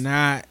sense. You're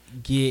not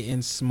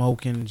getting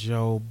smoking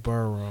Joe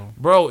Burrow,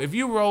 bro. If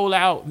you roll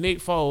out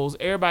Nick Foles,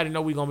 everybody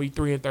know we're gonna be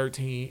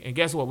 3-13, and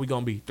guess what? We're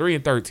gonna be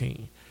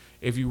 3-13.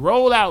 If you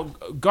roll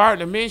out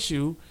Gardner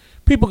Minshew,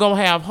 people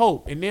gonna have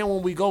hope, and then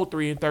when we go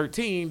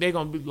 3-13, they're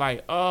gonna be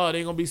like, oh,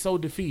 they're gonna be so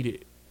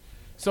defeated.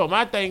 So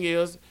my thing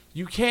is,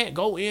 you can't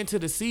go into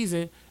the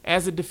season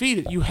as a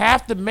defeated. You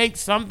have to make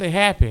something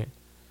happen.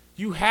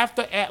 You have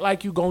to act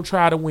like you're gonna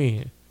try to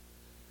win.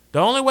 The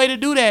only way to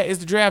do that is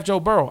to draft Joe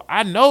Burrow.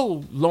 I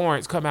know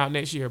Lawrence come out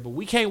next year, but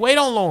we can't wait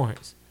on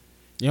Lawrence.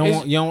 You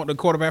don't want the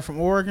quarterback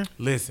from Oregon?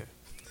 Listen.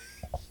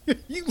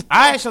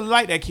 I actually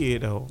like that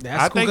kid though.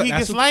 I think he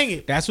can slang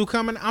it. That's who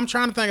coming. I'm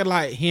trying to think of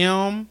like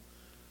him.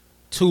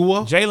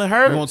 Tua. Jalen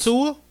Hurts. You want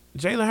Tua?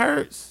 Jalen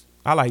Hurts.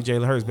 I like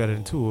Jalen Hurts better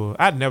than Tua.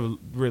 I'd never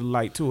really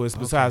like Tua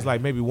besides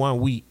like maybe 1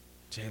 week.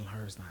 Jalen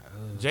Hurts not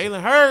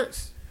Jalen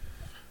Hurts.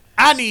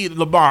 I need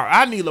Lamar.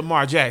 I need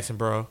Lamar Jackson,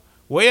 bro.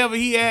 Wherever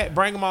he at,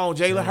 bring him on.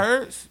 Jalen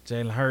Hurts.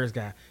 Jalen Hurts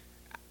got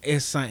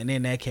it's something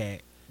in that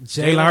cat.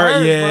 Jalen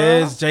Hurts,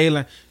 yes.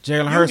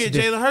 Jalen Hurts. You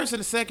get Jalen Hurts in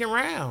the second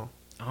round.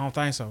 I don't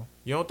think so.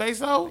 You don't think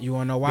so? You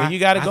want to know why? Then you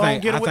got to go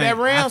and get him with that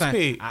Rams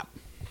pick.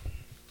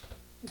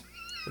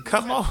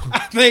 Come on.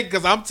 I think,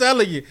 because I'm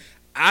telling you,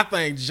 I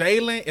think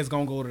Jalen is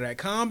going to go to that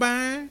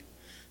combine.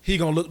 He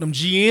going to look them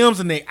GMs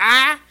in their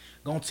eye,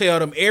 going to tell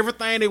them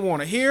everything they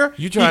want to hear.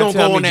 You trying to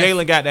tell me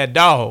Jalen got that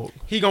dog?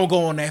 He going to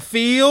go on that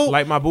field.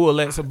 Like my boo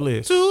Alexa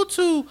Bliss.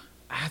 2-2.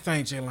 I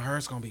think Jalen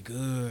Hurts going to be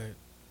good.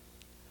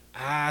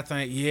 I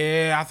think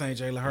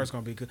Jalen Hurts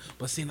going to be good.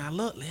 But see, now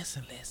look,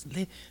 listen,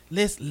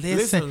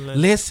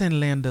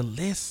 Linda,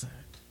 listen.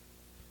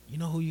 You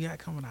know who you got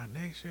coming out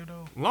next year,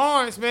 though?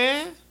 Lawrence,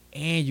 man.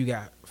 And you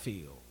got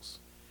Fields.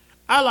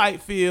 I like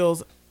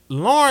Fields.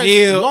 Lawrence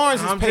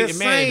is Peyton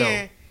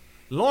Manning,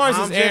 though. Lawrence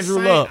is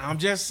Andrew Luck. I'm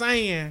just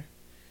saying.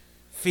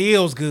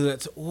 Fields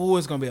good. Ooh,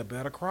 it's going to be a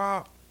better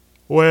crop.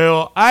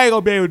 Well, I ain't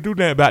going to be able to do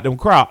nothing about them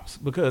crops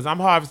because I'm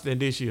harvesting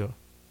this year.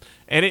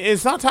 And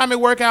sometimes it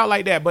work out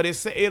like that, but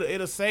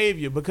it'll save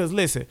you because,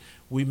 listen,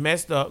 we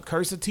messed up.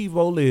 Curse of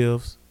Tebow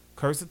lives.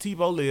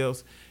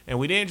 And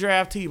we didn't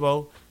draft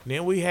Tebow.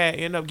 Then we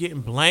end up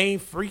getting Blaine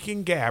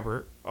freaking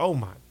Gabbert. Oh,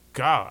 my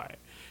God.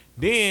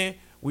 Then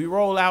we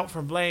roll out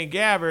from Blaine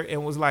Gabbert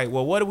and was like,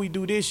 well, what do we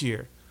do this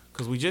year?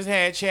 Because we just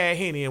had Chad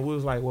Henne, and we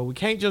was like, well, we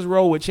can't just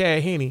roll with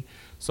Chad Henne.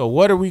 So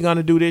what are we going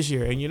to do this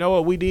year? And you know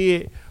what we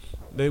did?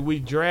 We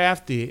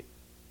drafted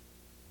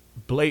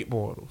Blake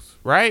Bortles,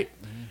 right?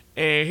 Mm-hmm.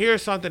 And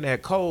here's something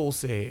that Cole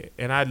said,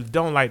 and I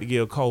don't like to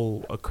give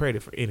Cole a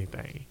credit for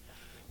anything.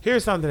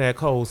 Here's something that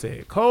Cole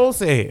said. Cole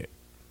said,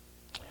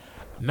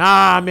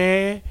 nah,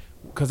 man,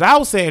 because I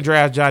was saying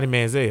draft Johnny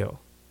Manziel.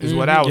 Is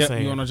what I was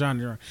saying. You on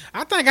Johnny?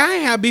 I think I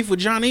ain't have beef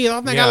with Johnny either.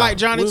 I think I like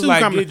Johnny too.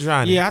 Like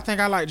Johnny. Yeah, I think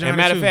I like Johnny. As a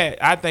matter of fact,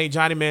 I think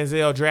Johnny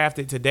Manziel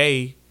drafted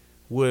today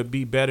would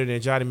be better than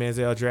Johnny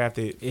Manziel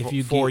drafted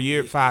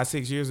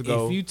 5-6 years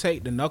ago. If you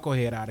take the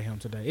knucklehead out of him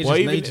today, it's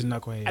just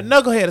knucklehead. A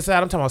knucklehead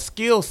aside, I'm talking about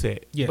skill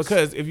set. Yes.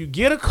 Because if you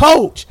get a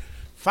coach,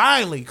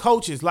 finally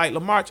coaches like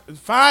Lamar,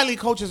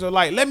 coaches are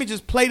like, let me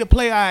just play the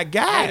player I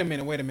got.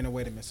 Wait a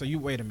minute. So you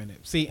wait a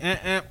minute. See,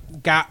 I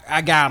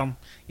got him.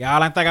 Y'all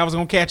didn't think I was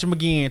gonna catch him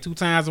again 2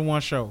 times in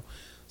one show.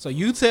 So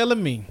you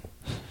telling me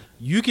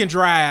you can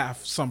drive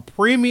some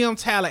premium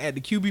talent at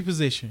the QB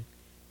position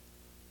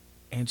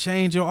and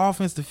change your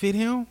offense to fit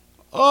him?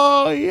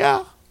 Oh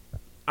yeah.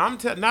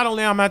 Not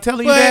only am I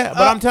telling you that,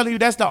 but I'm telling you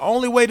that's the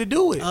only way to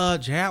do it.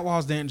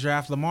 Jaguars didn't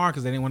draft Lamar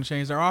because they didn't want to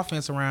change their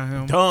offense around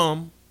him.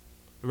 Dumb.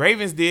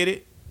 Ravens did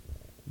it.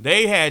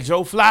 They had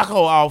Joe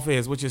Flacco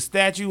offense, which is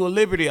Statue of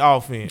Liberty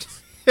offense.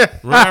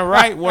 Run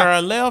right,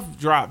 where left,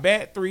 drop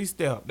back 3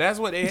 step. That's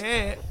what they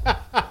had.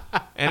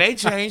 And they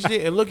changed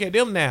it, and look at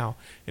them now.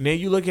 And then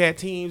you look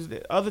at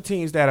other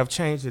teams that have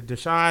changed it.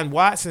 Deshaun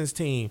Watson's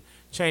team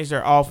changed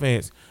their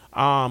offense.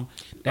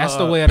 That's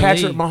the way of the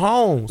Patrick league.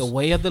 Mahomes. The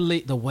way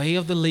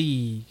of the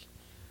league.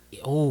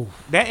 Oh,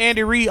 that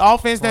Andy Reid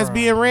offense that's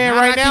being ran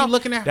right now.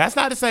 Looking at that's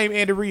not the same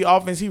Andy Reid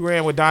offense he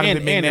ran with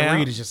Donovan McNabb. Andy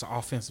Reid is just an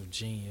offensive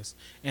genius.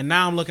 And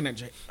now I'm looking at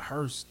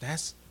Hurts.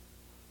 That's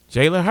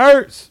Jalen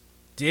Hurts.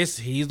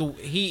 he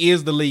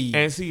is the league.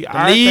 And see,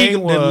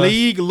 the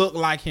league looked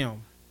like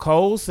him.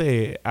 Cole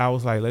said, I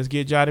was like, let's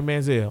get Johnny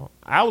Manziel.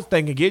 I was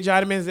thinking, get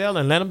Johnny Manziel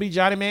and let him be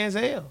Johnny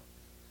Manziel.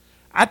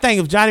 I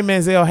think if Johnny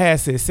Manziel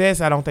has success,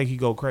 I don't think he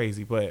go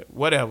crazy, but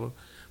whatever.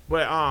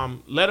 But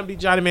let him be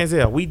Johnny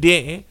Manziel. We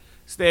didn't.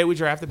 Instead, we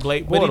drafted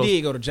Blake Bortles. But he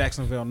did go to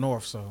Jacksonville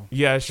North, so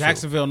yeah,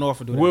 Jacksonville North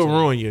will do that. We'll too.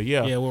 ruin you,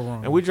 yeah. Yeah, we'll ruin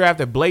you. And we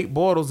drafted Blake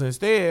Bortles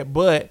instead,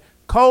 but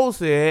Cole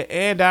said,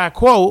 and I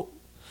quote,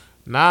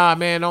 nah,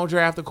 man, don't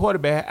draft a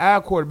quarterback.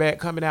 Our quarterback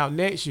coming out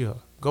next year.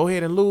 Go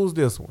ahead and lose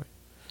this one.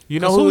 You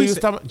know who he was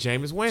talking about?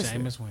 Jameis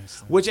Winston. Jameis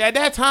Winston. Which at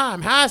that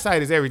time,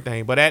 hindsight is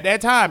everything. But at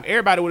that time,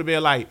 everybody would have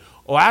been like,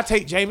 oh, I'll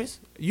take Jameis.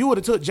 You would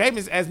have took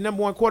Jameis as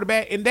number one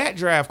quarterback in that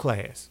draft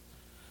class.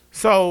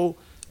 So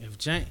if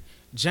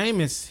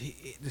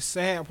Jameis, the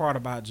sad part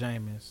about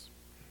Jameis,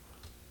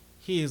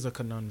 he is a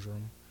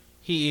conundrum.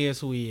 He is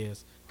who he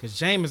is. Because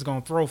Jameis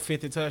going to throw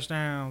 50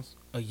 touchdowns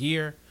a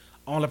year.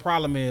 Only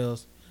problem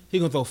is he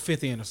going to throw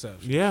 50 interceptions.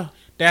 Yeah.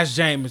 That's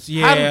Jameis.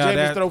 Yeah. How did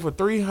Jameis throw for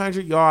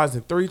 300 yards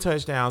and 3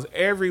 touchdowns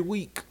every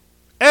week?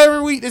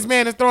 Every week, this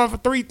man is throwing for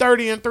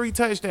 330 and 3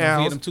 touchdowns.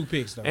 He had them 2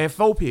 picks, though. And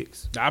 4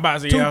 picks. I about to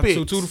say, 2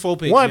 picks. 2 to 4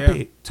 picks. 1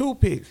 pick. 2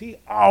 picks. He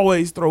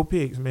always throw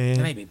picks, man.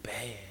 That ain't be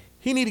bad.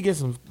 He need to get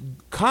some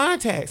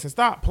contacts and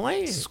stop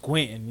playing.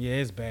 Squinting. Yeah,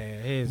 it's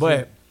bad.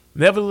 But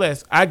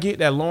nevertheless, I get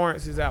that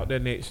Lawrence is out there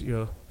next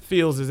year.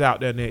 Fields is out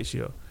there next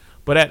year.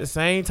 But at the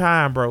same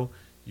time, bro,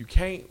 you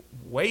can't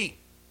wait.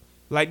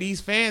 Like,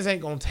 these fans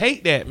ain't going to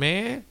take that,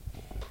 man.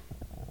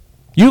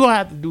 You're going to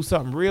have to do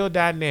something real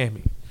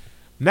dynamic.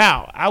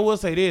 Now, I will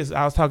say this.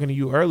 I was talking to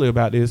you earlier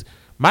about this.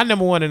 My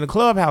number one in the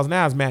clubhouse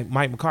now is Mike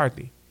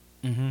McCarthy.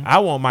 Mm-hmm. I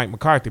want Mike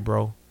McCarthy,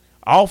 bro.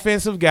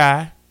 Offensive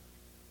guy.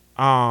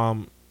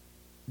 Won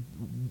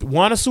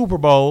a Super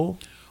Bowl.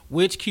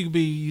 Which QB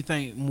you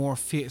think more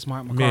fits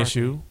Mike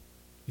McCarthy? Minshew.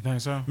 You think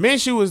so?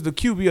 Minshew is the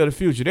QB of the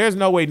future. There's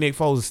no way Nick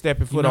Foles is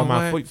stepping foot on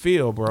my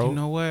field, bro. You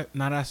know what?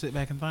 Now that I sit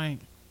back and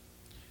think,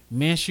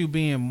 Minshew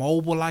being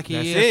mobile like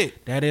he is,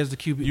 it. that is the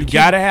QB. You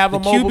got to have a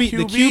mobile QB.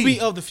 The QB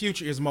of the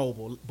future is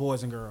mobile,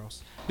 boys and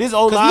girls. This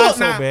old line so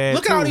bad.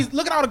 Look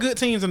at all the good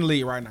teams in the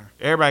league right now.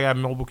 Everybody got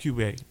mobile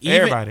QB.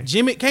 Everybody.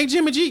 Jimmy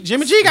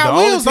G got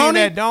wheels, don't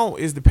he? That don't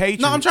is the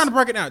Patriots. No, I'm trying to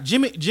break it down.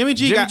 Jimmy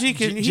G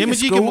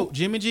can move.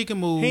 Jimmy G can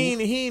move.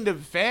 He ain't the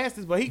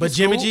fastest, but he can. But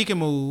Jimmy G can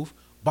move.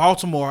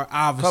 Baltimore,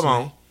 obviously. Come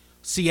on.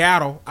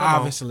 Seattle,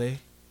 obviously.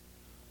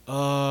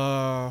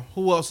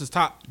 Who else is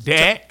top?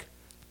 Dak.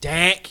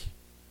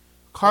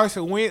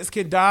 Carson Wentz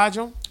can dodge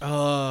him.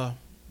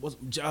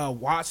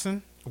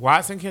 Watson.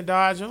 Watson can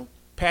dodge him.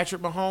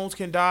 Patrick Mahomes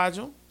can dodge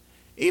him.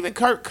 Even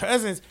Kirk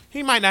Cousins,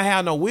 he might not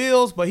have no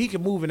wheels, but he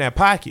can move in that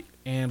pocket.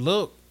 And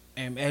look,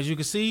 and as you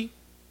can see,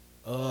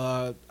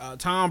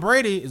 Tom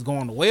Brady is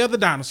going the way of the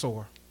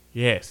dinosaur.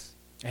 Yes.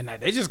 And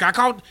they just got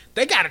caught.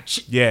 They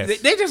got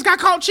Yes. They just got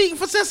caught cheating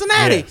for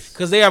Cincinnati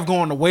because they have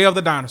gone the way of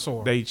the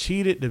dinosaur. They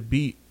cheated to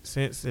beat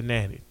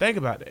Cincinnati. Think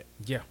about that.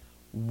 Yeah.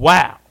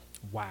 Wow.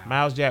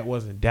 Miles Jack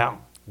wasn't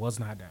down. Was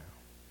not down.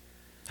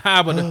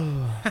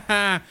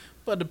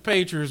 But the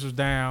Patriots was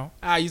down.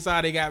 You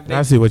saw they got.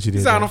 I see what you did.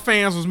 You saw the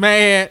fans was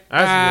mad. I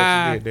see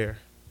what you did there.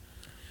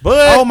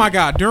 But oh my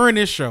God! During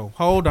this show,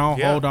 hold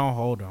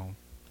on.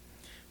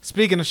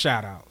 Speaking of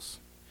shout outs,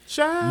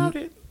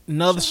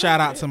 another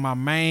shout out to my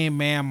main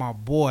man, my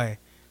boy,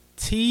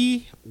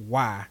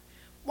 T.Y.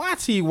 Why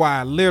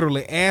T.Y.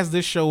 literally, as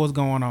this show was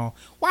going on,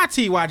 why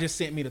T.Y. just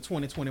sent me the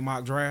 2020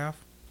 mock draft?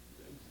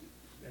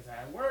 That's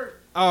how it works.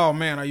 Oh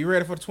man, are you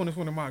ready for the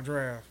 2020 mock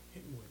draft?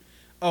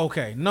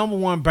 Okay, number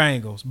 1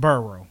 Bengals,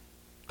 Burrow.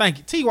 Thank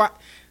you,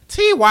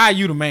 T.Y.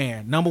 You the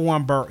man. Number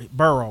 1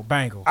 Burrow,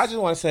 Bengals. I just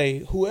want to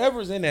say,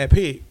 whoever's in that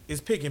pick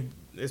is picking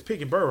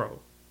Burrow.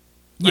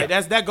 Like,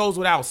 that goes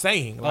without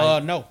saying.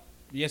 Like, no,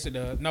 yes it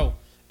does. No,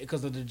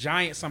 because the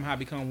Giants somehow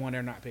become one.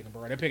 They're not picking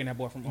Burrow. They're picking that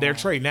boy from. They're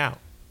trading out.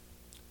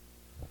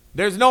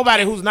 There's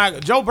nobody who's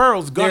not. Joe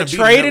Burrow's gonna be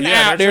trading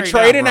out. They're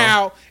trading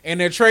out, and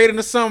they're trading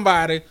to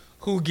somebody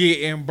who get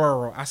in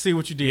Burrow. I see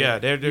what you did. Yeah,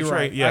 they're trading.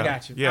 Right. Yeah, I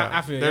got you. Yeah,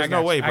 I feel there's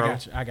no way, bro.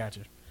 I got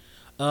you.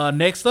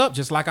 Next up,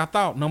 just like I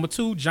thought, number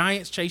 2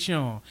 Giants, Chase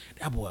Young.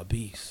 That boy a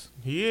beast.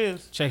 He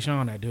is. Chase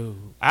Young, that dude.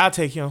 I'll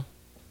take him.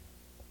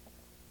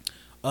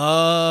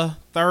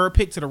 Third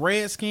pick to the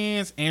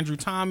Redskins, Andrew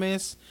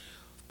Thomas,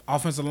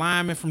 offensive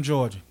lineman from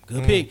Georgia.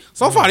 Good pick.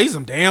 So far, these are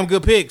some damn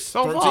good picks.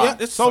 So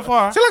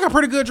far. Seems like a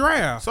pretty good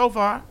draft. So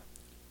far.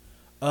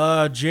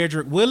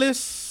 Jedrick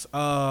Willis,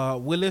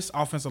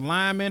 offensive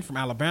lineman from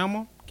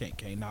Alabama.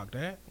 Can't knock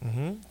that.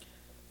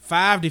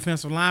 5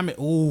 defensive linemen.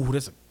 Ooh,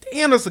 that's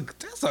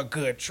a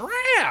good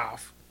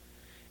draft.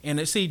 And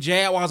let's see,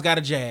 Jaguars got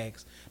a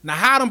Jags. Now,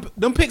 how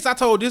them picks I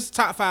told this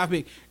top 5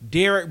 pick,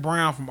 Derek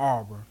Brown from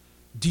Auburn,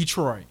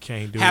 Detroit.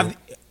 Can't do it.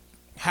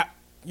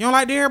 You don't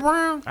like Derek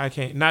Brown? I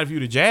can't. Not if you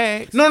the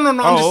Jags. No. I'm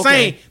just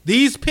saying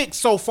these picks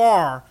so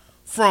far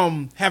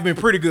have been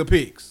pretty good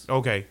picks.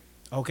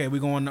 Okay,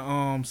 we're going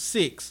to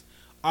 6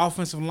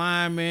 offensive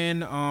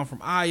lineman from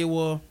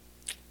Iowa,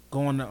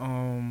 going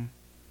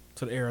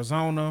to the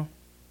Arizona.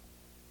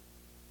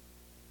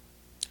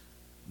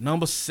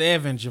 Number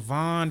 7,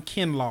 Javon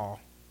Kinlaw,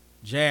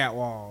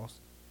 Jaguars,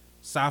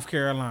 South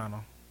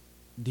Carolina,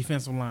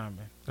 defensive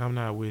lineman. I'm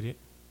not with it.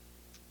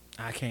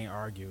 I can't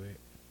argue it.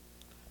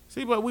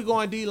 See, but we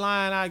going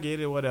D-line. I get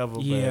it, whatever.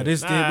 Yeah, but we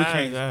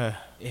can't. Uh,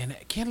 And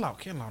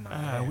Kinlaw, not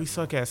bad, we bro.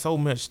 suck at so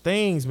much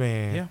things,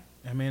 man. Yeah,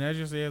 I mean that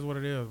just is what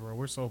it is, bro.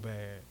 We're so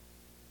bad.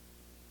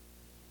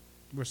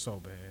 We're so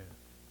bad.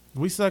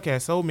 We suck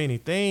at so many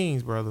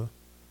things, brother.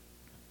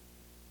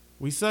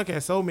 We suck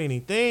at so many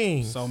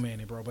things. So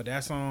many, bro. But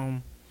that's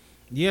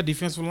yeah,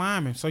 defensive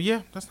lineman. So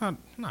yeah, that's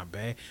not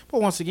bad.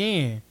 But once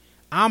again,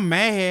 I'm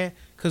mad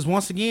because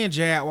once again,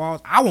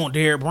 Jaguars, I want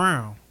Derrick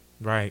Brown.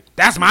 Right.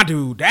 That's my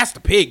dude. That's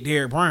the pick,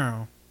 Derrick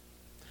Brown.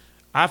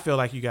 I feel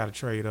like you got to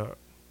trade up.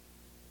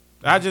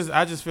 I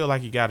just feel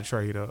like you got to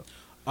trade up.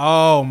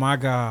 Oh my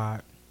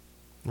God.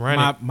 Run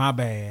it. My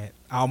bad.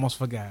 I almost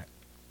forgot.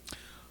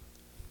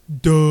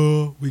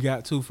 Duh. We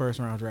got 2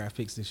 first-round draft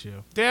picks this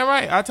year. Damn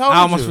right. I told you.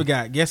 I almost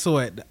forgot. Guess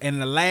what?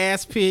 And the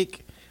last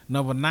pick,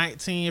 number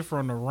 19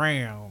 from the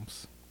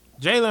Rams,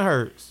 Jalen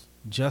Hurts.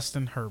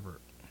 Justin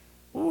Herbert.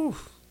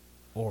 Oof.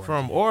 Oregon.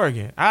 From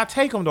Oregon. I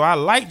take him though. I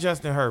like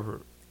Justin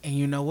Herbert. And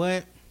you know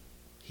what?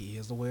 He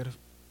is the way to.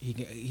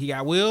 He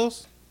got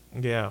wheels.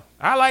 Yeah,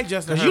 I like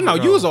Justin Because Herbert. you know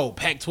though. you was old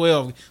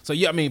Pac-12, so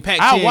you Pac-10.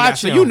 I watch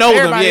so him. you know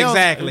Everybody them, yeah, else-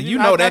 exactly. You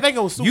know I that. think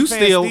it was you Superfan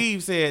still.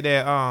 Steve said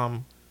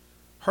that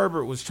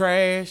Herbert was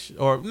trash,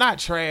 or not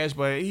trash,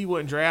 but he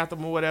wouldn't draft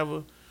him or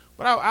whatever.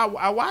 But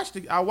I watched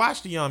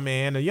the young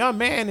man. The young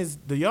man is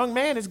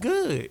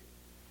good.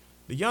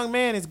 The young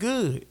man is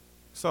good.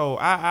 So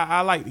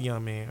I like the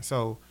young man.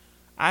 So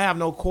I have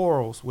no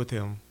quarrels with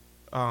him.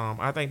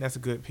 I think that's a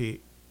good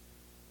pick.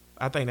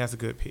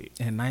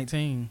 And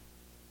 19.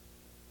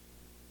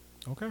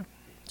 Okay.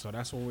 So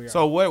that's what we are.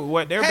 So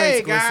what they're Hey,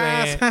 basically guys.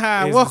 saying is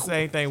the Welcome.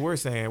 same thing we're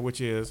saying, which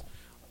is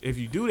if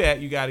you do that,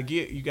 you got to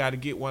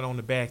get one on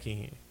the back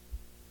end.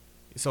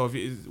 So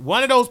if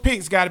one of those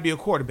picks got to be a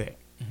quarterback.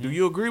 Mm-hmm. Do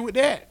you agree with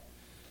that?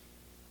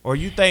 Or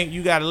you think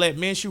you got to let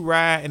Minshew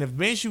ride, and if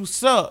Minshew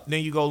suck,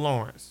 then you go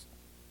Lawrence?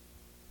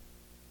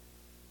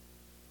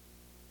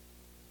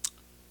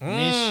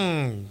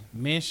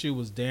 Minshew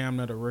was damn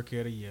near the rookie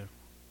of the year.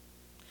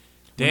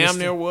 Damn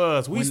near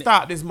was. We when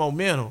stopped this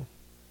momentum.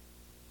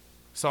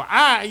 So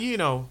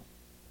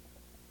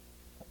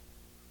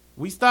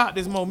we stopped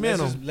this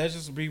momentum. Let's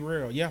just be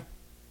real, yeah.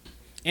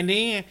 And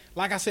then,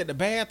 like I said, the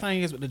bad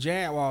thing is with the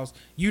Jaguars,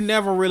 you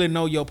never really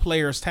know your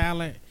player's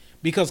talent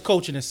because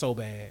coaching is so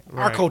bad.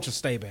 Our Right. coaches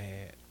stay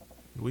bad.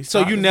 We So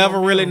stopped you this never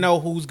really momentum. know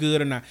who's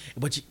good or not.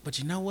 But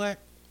you know what?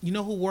 You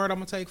know who word I'm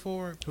gonna take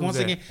for it? Who's Once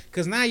that? again,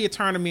 because now you're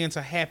turning me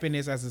into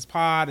happiness as this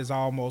pod is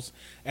almost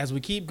as we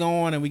keep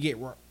going and we get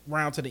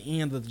round to the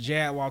end of the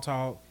Jaguar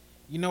talk.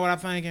 You know what I'm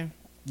thinking?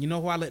 You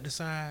know who I let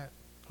decide?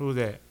 Who's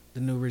that?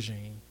 The new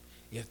regime.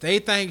 If they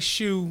think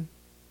Shoe,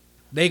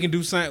 they can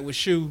do something with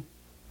Shoe,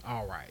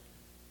 all right.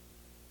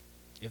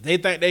 If they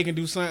think they can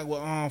do something with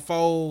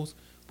Foles,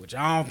 which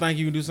I don't think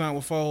you can do something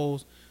with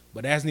Foles,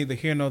 but that's neither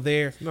here nor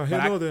there. No,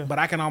 here nor there. But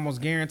I can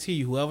almost guarantee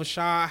you, whoever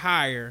Shad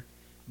hire,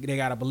 they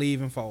gotta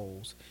believe in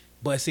Foles.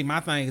 But see, my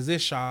thing is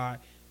this, Shad,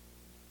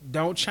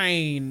 don't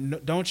chain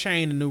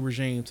the new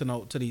regime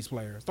to these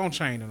players. Don't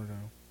chain them to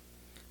them.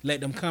 Let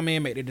them come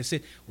in, make their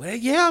decision. Well,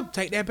 yeah,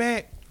 take that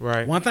back.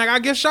 Right. One thing I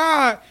give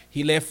Shad,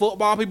 he let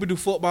football people do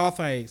football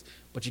things,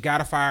 but you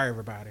gotta fire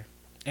everybody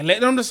and let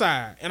them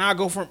decide. And I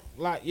go from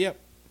yep,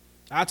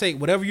 I'll take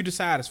whatever you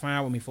decide is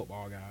fine with me,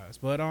 football guys.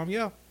 But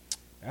yeah,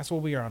 that's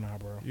what we are now,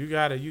 bro. You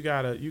gotta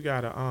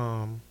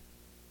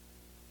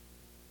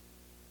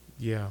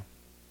yeah.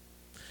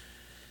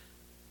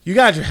 You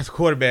gotta draft a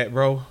quarterback,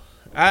 bro.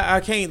 I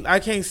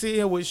can't see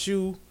it with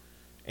Shoe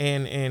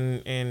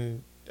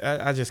and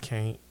I just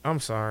can't. I'm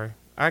sorry.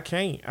 I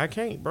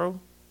can't, bro.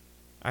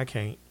 I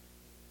can't.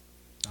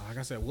 Like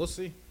I said, we'll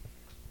see.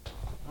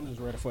 I'm just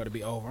ready for it to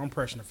be over. I'm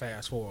pressing the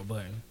fast forward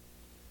button.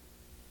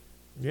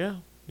 Yeah.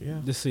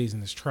 This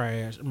season is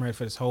trash. I'm ready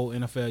for this whole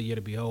NFL year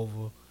to be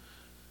over.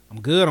 I'm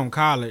good on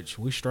college.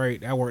 We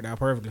straight. That worked out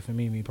perfectly for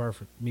me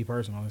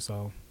personally.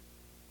 So,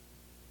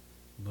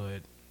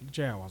 but the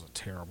Jaguars are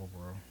terrible,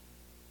 bro.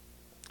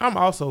 I'm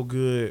also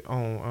good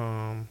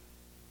on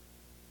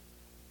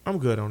I'm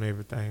good on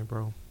everything,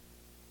 bro.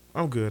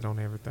 I'm good on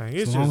everything.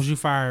 It's As long just as you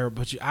fire,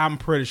 but I'm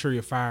pretty sure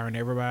you're firing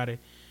everybody.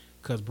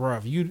 Cause, bro,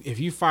 if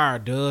you fire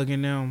Doug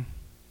and them,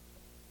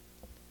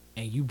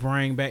 and you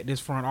bring back this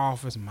front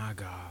office, my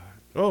God.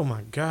 oh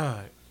my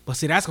God. But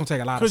see, that's gonna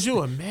take a lot. Cause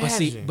you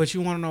imagine. But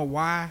you want to know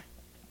why?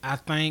 I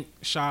think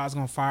Shad's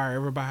gonna fire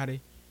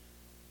everybody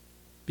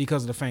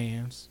because of the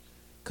fans.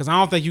 Cause I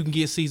don't think you can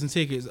get season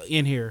tickets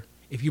in here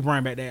if you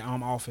bring back that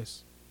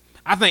office.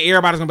 I think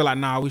everybody's gonna be like,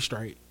 nah, we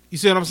straight. You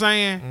see what I'm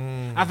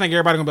saying? I think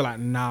everybody's gonna be like,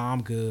 nah,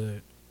 I'm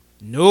good.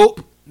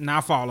 Nope,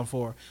 not falling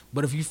for it.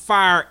 But if you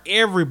fire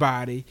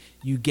everybody,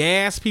 you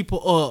gas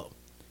people up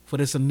for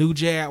this a new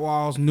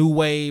Jaguars, new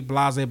wave,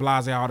 blase,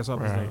 all this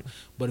other Right.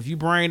 stuff. But if you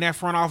bring that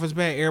front office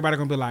back, everybody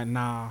gonna be like,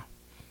 nah.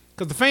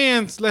 Because the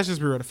fans, let's just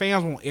be real, the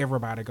fans want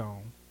everybody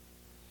gone.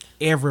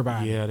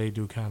 everybody. Yeah, they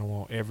do kind of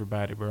want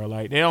everybody, bro.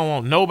 Like they don't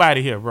want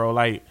nobody here, bro.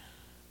 Like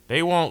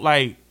they want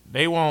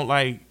they want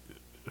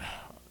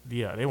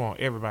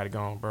everybody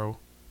gone, bro.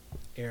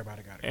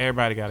 Everybody got it.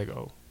 Everybody got to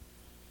go.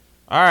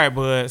 All right,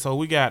 bud. So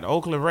we got the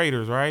Oakland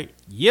Raiders, right?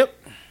 Yep.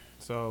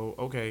 So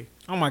okay,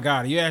 Oh my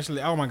God, we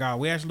actually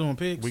doing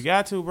picks. we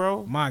got to,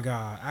 bro. My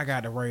God, I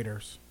got the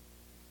Raiders.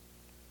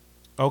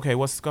 Okay,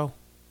 what's the score?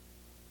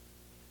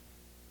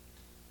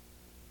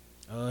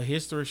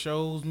 History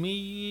shows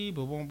me,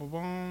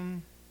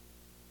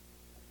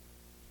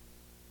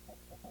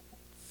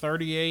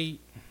 38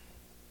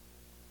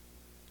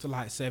 to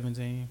like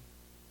 17.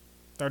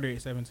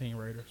 38-17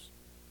 Raiders.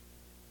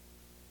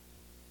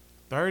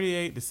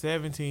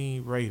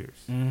 38-17 Raiders.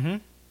 Mm-hmm.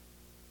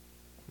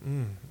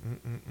 Mm.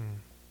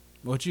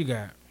 What you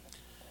got?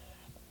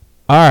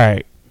 All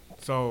right.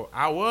 So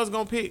I was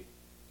gonna pick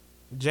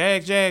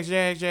Jags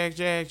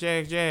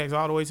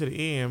all the way to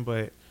the end,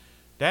 but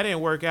that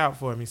didn't work out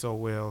for me so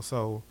well.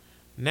 So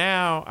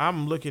now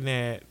I'm looking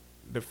at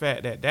the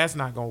fact that that's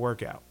not gonna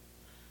work out.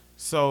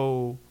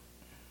 So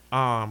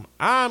I'm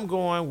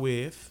going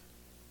with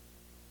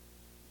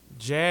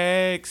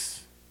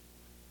Jags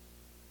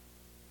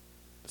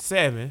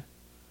 7,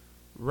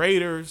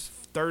 Raiders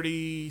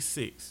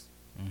 36.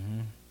 Mm-hmm.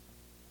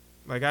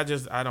 Like I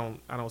don't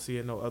see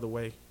it no other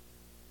way.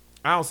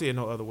 I don't see it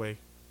no other way,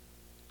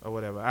 or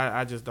whatever.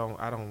 I just don't.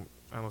 I don't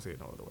see it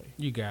no other way.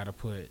 You gotta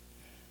put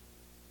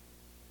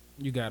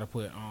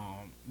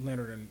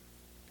Leonard in.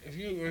 If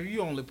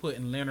you only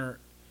putting Leonard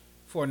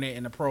Fournette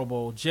in the Pro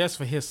Bowl just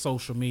for his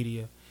social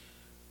media.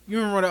 You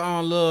remember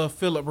the little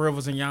Phillip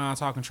Rivers and Jan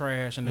talking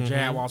trash and the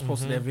Jaguars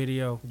posted that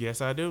video?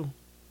 Yes, I do.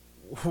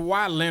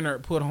 Why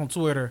Leonard put on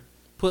Twitter,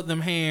 put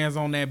them hands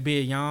on that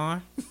big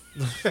Jan?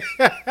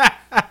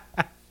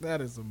 That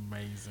is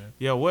amazing.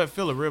 Yeah, what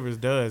Phillip Rivers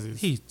does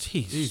is He's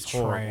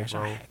horrible, trash.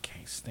 bro. I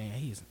can't stand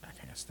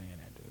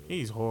that dude.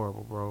 He's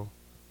horrible, bro.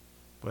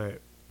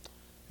 But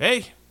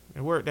hey,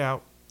 it worked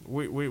out.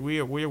 We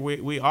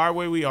are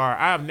where we are.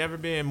 I've never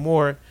been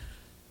more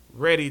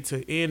ready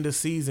to end the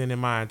season in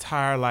my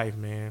entire life,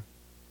 man.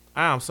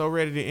 I am so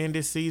ready to end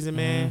this season,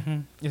 man.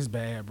 Mm-hmm. It's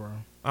bad, bro.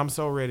 I'm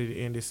so ready to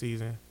end this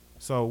season.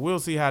 So we'll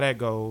see how that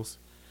goes.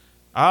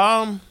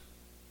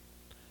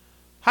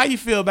 How you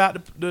feel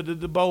about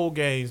the bowl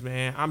games,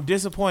 man? I'm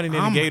disappointed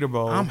in the Gator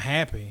Bowl. I'm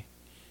happy.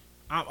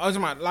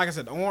 Like I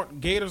said, the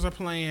Gators are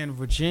playing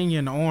Virginia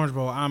in the Orange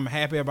Bowl. I'm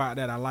happy about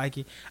that. I like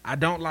it. I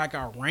don't like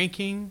our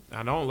ranking.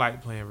 I don't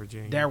like playing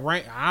Virginia.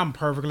 I'm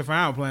perfectly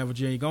fine with playing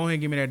Virginia. Go ahead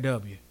and give me that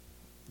W.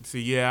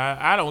 See, yeah,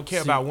 I don't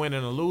care about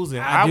winning or losing.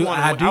 I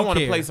want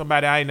to play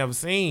somebody I ain't never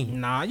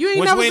seen. Nah, you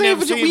ain't never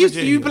seen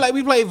Virginia.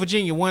 We played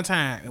Virginia one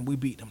time and we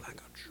beat them like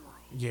a draw.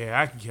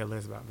 Yeah, I can care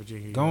less about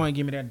Virginia. Go ahead and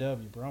give me that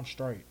W, bro. I'm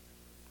straight.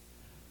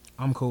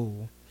 I'm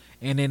cool.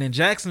 And then in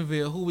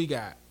Jacksonville, who we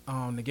got?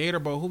 The Gator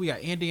Bowl, who we got?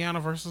 Indiana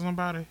versus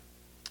somebody?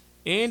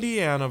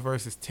 Indiana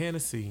versus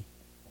Tennessee.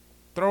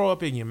 Throw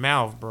up in your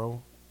mouth,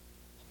 bro.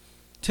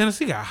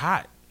 Tennessee got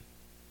hot.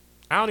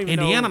 I don't even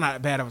know. Indiana not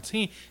that bad of a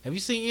team. Have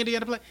you seen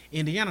Indiana play?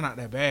 Indiana not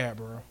that bad,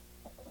 bro.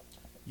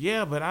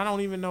 Yeah, but I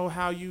don't even know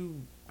how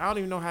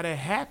that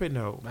happened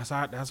though.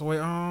 That's the way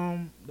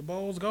the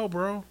bowls go,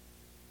 bro.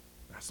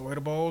 That's the way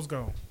the bowls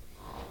go.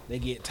 They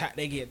get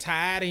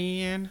tied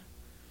in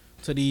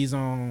to these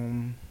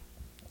to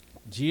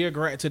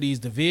these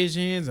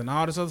divisions and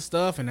all this other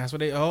stuff, and that's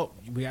what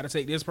we got to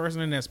take this person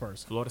and this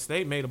person. Florida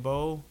State made a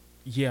bowl.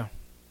 Yeah.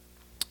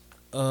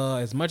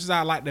 As much as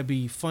I like to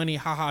be funny,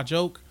 haha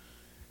joke,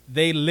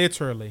 they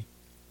literally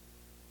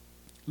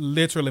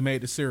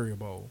made the Cereal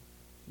Bowl.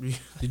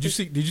 Did you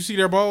see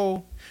their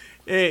bowl?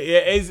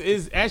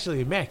 It's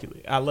actually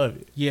immaculate. I love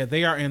it. Yeah,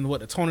 they are in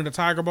the Tony the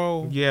Tiger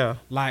Bowl. Yeah,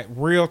 like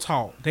real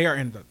talk. They are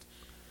in the.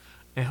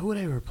 And who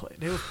they were playing?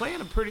 They were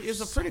playing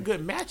it's a pretty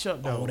good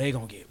matchup though. Oh, they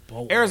gonna get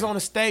bold. Arizona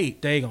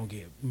State. They gonna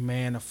get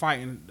the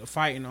fighting.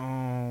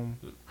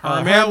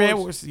 Herm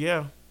Edwards.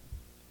 Yeah.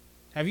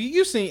 Have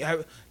you seen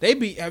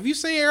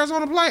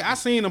Arizona play? I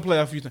seen them play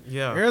a few times.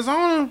 Yeah.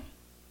 Arizona.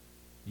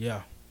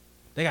 Yeah.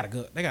 They got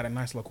a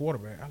nice little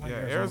quarterback. I like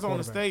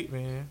Arizona State,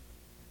 man.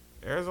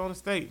 Arizona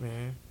State,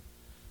 man.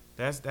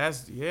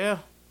 That's yeah.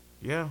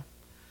 All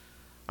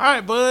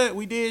right, bud.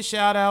 We did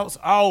shout outs.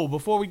 Oh,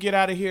 before we get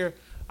out of here,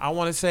 I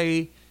want to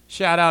say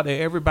shout out to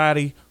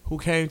everybody who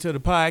came to the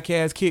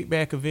podcast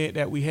kickback event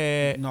that we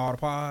had. And all the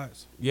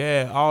pods.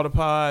 Yeah, all the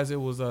pods.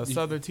 It was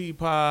Southern Tea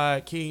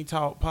Pod, King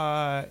Talk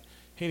Pod,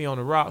 Henny on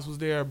the Rocks was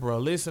there. Bro,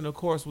 Listen, of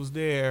course, was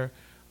there.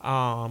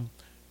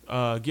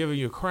 Giving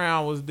You a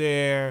Crown was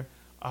there.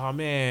 Oh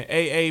man,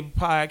 AA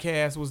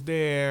podcast was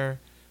there.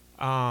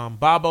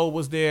 Bobo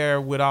was there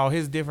with all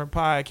his different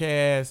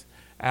podcasts.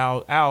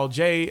 Al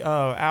J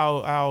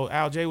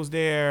was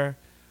there.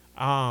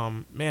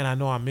 Man, I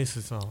know I'm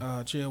missing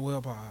some. Chill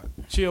Will Pod.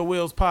 Chill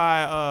Will's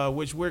Pod,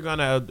 which we were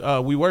gonna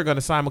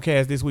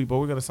simulcast this week, but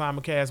we're gonna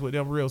simulcast with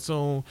them real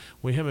soon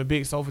with him and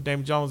Big Sofa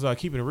Damon Jones.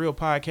 Keeping It Real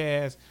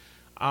podcast.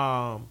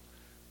 The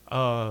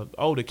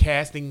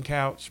Casting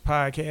Couch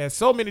podcast.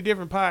 So many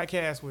different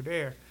podcasts were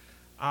there.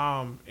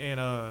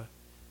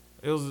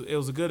 It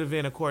was a good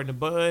event according to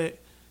Bud.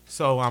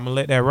 So I'm gonna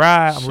let that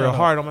ride. I'm real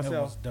hard on myself.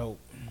 That was dope.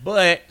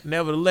 But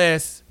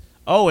nevertheless,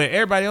 and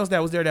everybody else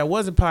that was there that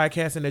wasn't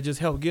podcasting that just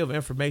helped give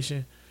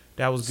information.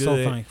 That was good.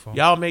 So thankful.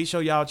 Y'all make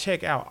sure y'all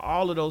check out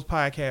all of those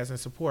podcasts and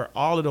support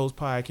all of those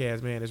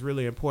podcasts, man. It's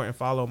really important.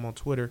 Follow them on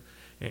Twitter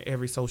and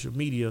every social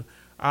media.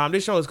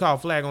 This show is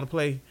called Flag on the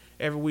Play.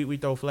 Every week we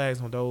throw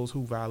flags on those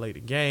who violate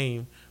the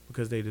game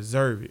because they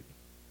deserve it.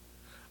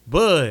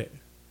 But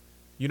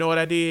you know what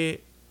I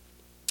did?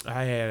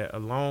 I had a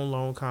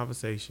long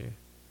conversation,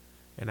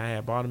 and I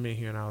had brought him in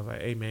here, and I was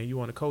like, hey, man, you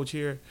want to coach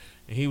here?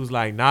 And he was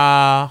like,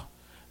 nah,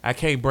 I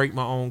can't break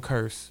my own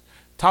curse.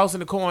 Tossing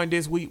the coin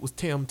this week was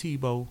Tim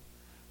Tebow.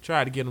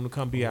 Tried to get him to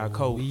come be our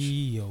coach.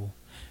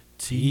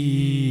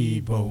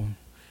 Tebow.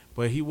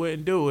 But he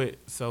wouldn't do it.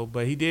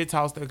 But he did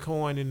toss the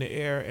coin in the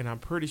air, and I'm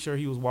pretty sure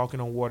he was walking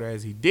on water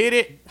as he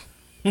did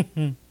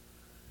it.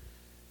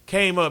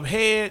 Came up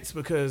heads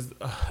because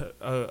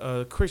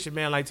a Christian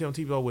man like Tim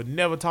Tebow would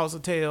never toss a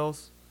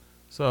tails.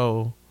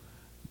 So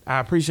I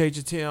appreciate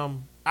you,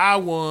 Tim. I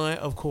won,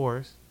 of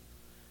course.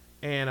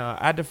 And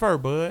I defer,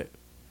 bud.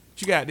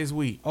 What you got this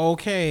week?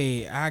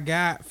 Okay, I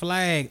got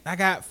flag.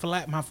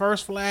 My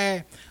first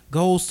flag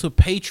goes to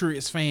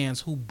Patriots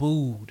fans who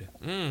booed.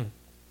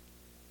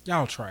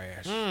 Y'all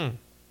trash.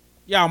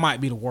 Y'all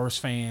might be the worst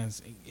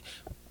fans.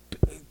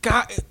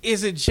 God,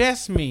 is it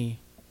just me?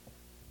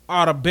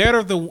 Or the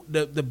better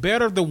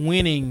the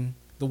winning,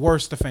 the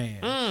worse the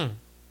fans.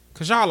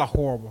 Cause y'all are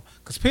horrible.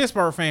 Cause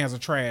Pittsburgh fans are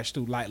trash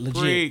too. Like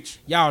legit, Preach.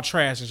 Y'all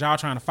trash. Cause y'all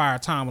trying to fire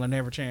Tomlin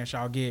every chance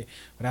y'all get.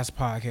 But that's a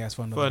podcast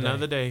for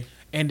another day.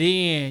 And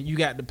then you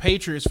got the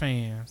Patriots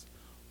fans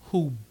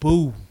who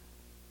boo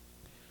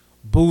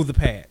the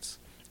Pats.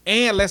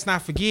 And let's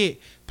not forget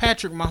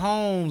Patrick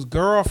Mahomes'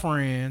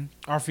 girlfriend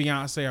or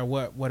fiance or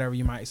whatever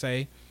you might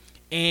say,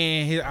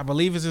 and I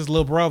believe it's his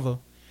little brother,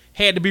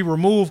 had to be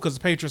removed because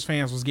the Patriots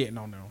fans was getting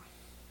on them.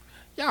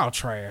 Y'all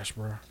trash,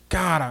 bro.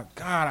 God,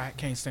 I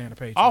can't stand the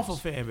Patriots. Awful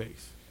fan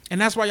base.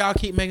 And that's why y'all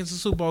keep making it to the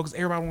Super Bowl, because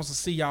everybody wants to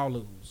see y'all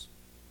lose.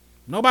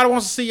 Nobody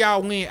wants to see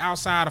y'all win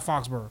outside of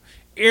Foxborough.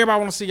 Everybody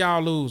want to see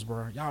y'all lose,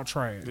 bro. Y'all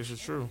trash. This is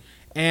true.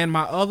 And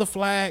my other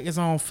flag is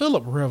on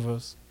Phillip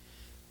Rivers.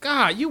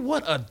 God, you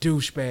what a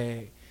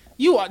douchebag.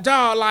 You are,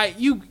 dog, like,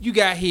 you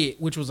got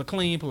hit, which was a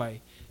clean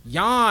play.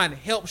 Jan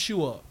helps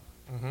you up.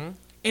 And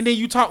then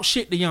you talk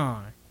shit to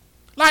Jan.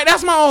 Like,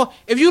 that's my own,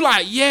 if you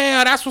like,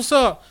 yeah, that's what's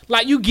up.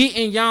 Like, you get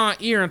in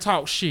Jan's ear and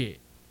talk shit.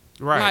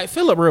 Right. Like,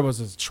 Phillip Rivers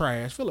is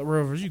trash. Phillip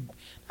Rivers,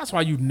 that's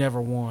why you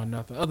never won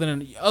nothing. Other than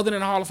the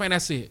Hall of Fame,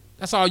 that's it.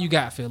 That's all you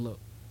got, Phillip.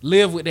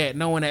 Live with that,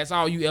 knowing that's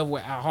all you ever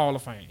at Hall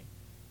of Fame.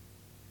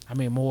 I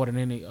mean, more than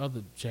any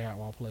other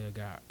Jaguar player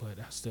got, but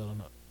that's still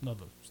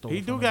another story.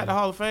 He do got the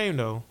Hall of Fame,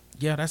 though.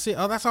 Yeah, that's it.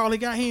 Oh, that's all he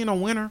got. He ain't no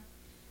winner.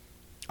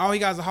 All he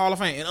got is the Hall of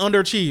Fame and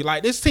underachieved.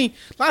 Like, this team,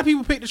 a lot of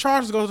people pick the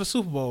Chargers to go to the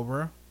Super Bowl,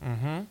 bro.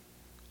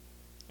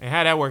 And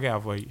how'd that work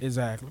out for you?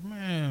 Exactly.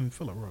 Man,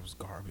 Phillip Rivers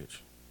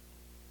garbage.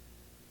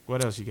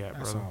 What else you got, bro?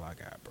 That's all I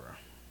got, bro.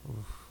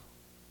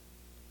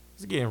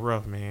 It's getting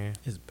rough, man.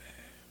 It's bad.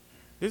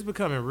 It's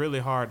becoming really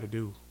hard to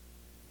do.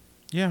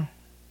 Yeah.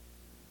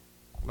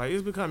 Like,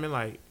 it's becoming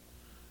one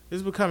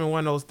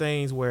of those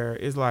things where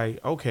it's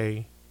like,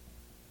 okay,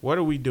 what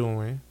are we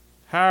doing?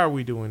 How are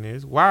we doing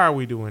this? Why are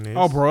we doing this?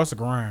 Oh, bro, it's a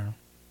grind.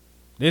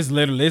 This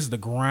is the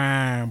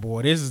grind,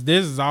 boy. This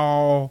is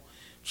all.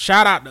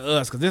 Shout out to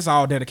us, because this is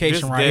all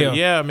dedication here.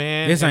 Yeah,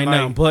 man. This ain't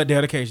nothing but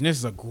dedication. This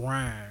is a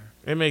grind.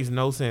 It makes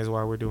no sense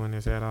why we're doing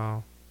this at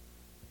all.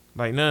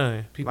 Like,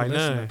 none. People like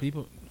listening. none.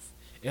 People,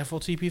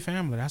 FOTP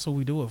family. That's what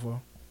we do it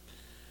for.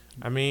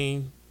 I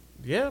mean,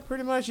 yeah,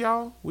 pretty much,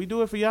 y'all. We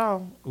do it for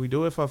y'all. We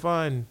do it for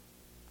fun.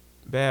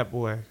 Bad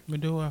boy. We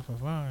do it for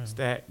fun.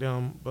 Stack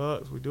them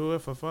bucks. We do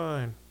it for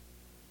fun.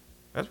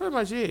 That's pretty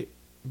much it.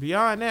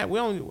 Beyond that,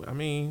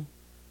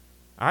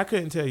 I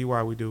couldn't tell you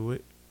why we do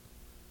it.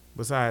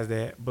 Besides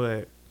that,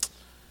 but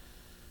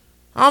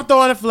I'm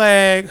throwing a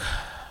flag.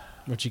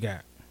 What you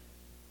got?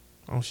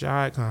 On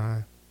Shad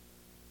Khan.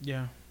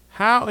 Yeah.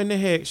 How in the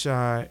heck,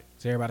 Shad?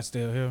 Is everybody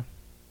still here?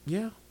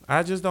 Yeah.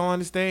 I just don't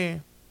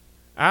understand.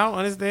 I don't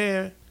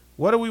understand.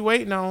 What are we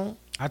waiting on?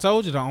 I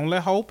told you the only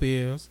hope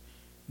is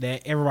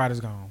that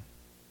everybody's gone.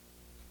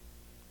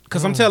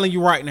 Because I'm telling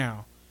you right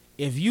now,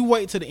 if you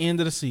wait to the end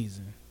of the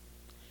season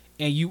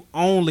and you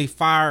only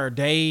fire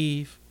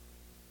Dave,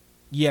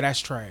 yeah, that's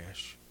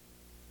trash.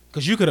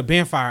 Because you could have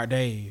been fired,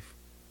 Dave.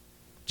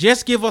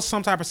 Just give us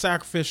some type of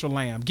sacrificial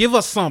lamb. Give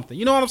us something.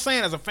 You know what I'm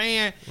saying? As a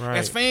fan,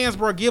 as fans,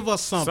 bro, give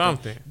us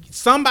something.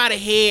 Somebody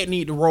head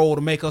need to roll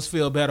to make us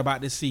feel better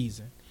about this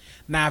season.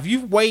 Now, if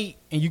you wait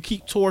and you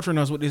keep torturing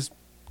us with these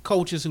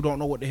coaches who don't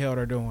know what the hell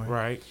they're doing,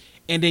 right?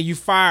 And then you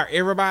fire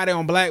everybody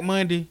on Black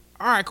Monday,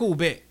 all right, cool,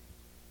 bet.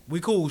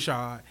 We cool,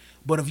 Shad.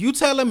 But if you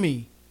telling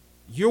me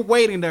you're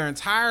waiting their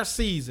entire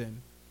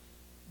season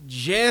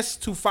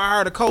just to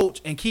fire the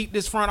coach and keep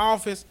this front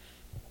office,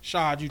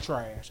 Shad, you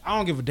trash. I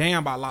don't give a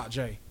damn about Lock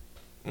J.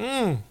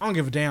 I don't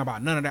give a damn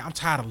about none of that. I'm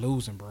tired of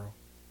losing, bro.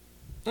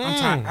 I'm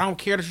tired. I don't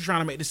care that you're trying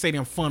to make this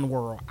stadium fun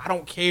world. I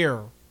don't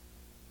care.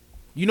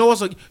 You know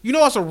what's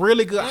a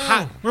really good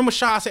hot. Remember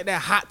Shaw said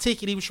that hot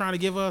ticket he was trying to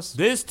give us?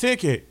 This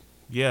ticket.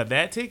 Yeah,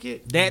 that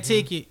ticket. That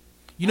ticket.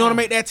 You know what to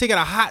make that ticket a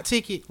hot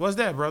ticket? What's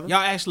that, brother? Y'all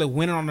actually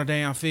winning on the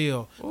damn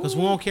field. Because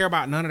we don't care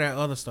about none of that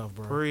other stuff,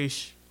 bro.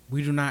 Preach.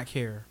 We do not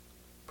care.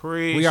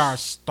 Preach. We are a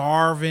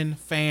starving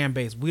fan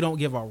base. We don't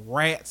give a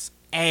rat's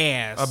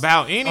ass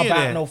about any of that.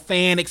 About no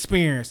fan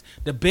experience.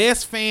 The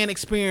best fan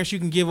experience you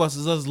can give us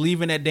is us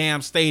leaving that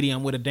damn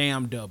stadium with a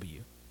damn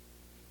W.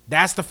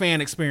 That's the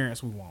fan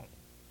experience we want.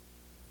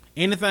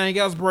 Anything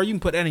else, bro, you can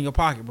put that in your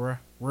pocket, bro.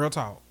 Real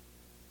talk.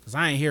 Because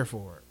I ain't here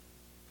for it.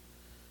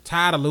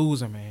 Tired of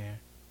losing, man.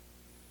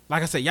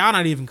 Like I said, y'all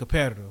not even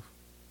competitive.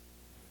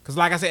 Because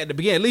like I said at the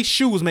beginning, at least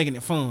Shoe was making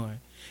it fun.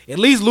 At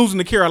least losing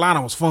to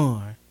Carolina was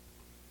fun.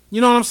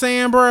 You know what I'm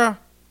saying, bro?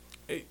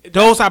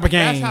 Those type of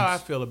games. That's how I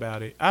feel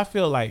about it. I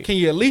feel like, can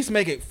you at least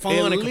make it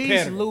fun and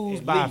competitive? At least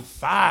lose by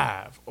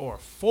 5 or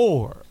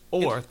 4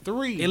 or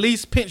 3. At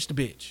least pinch the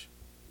bitch.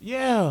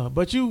 Yeah,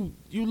 but you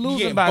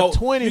losing by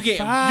 25. You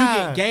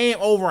get game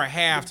over at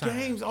halftime. The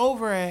game's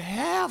over at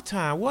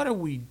halftime. What are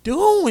we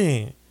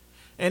doing?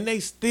 And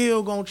they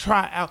still gonna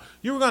try out.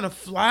 You're gonna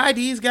fly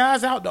these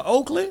guys out to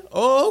Oakland?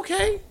 Oh,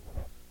 okay.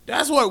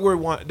 That's what we're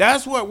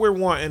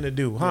wanting to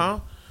do,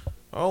 huh?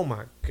 Oh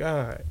my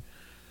God.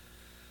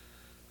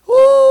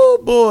 Woo,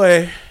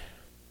 boy.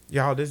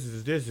 Y'all, this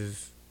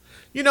is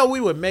you know, we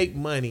would make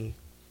money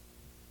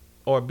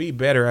or be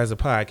better as a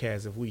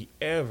podcast if we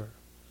ever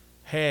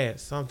had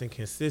something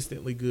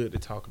consistently good to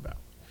talk about.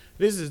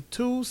 This is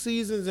 2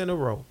 seasons in a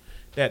row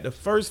that the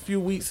first few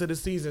weeks of the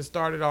season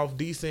started off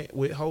decent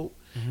with hope,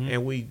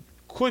 and we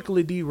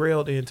quickly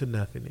derailed into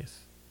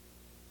nothingness.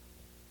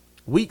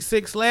 Week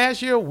 6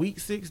 last year, week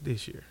 6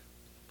 this year.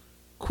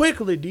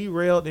 Quickly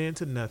derailed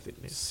into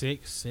nothingness.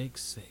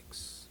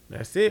 666.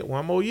 That's it.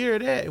 One more year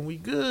of that, and we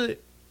good.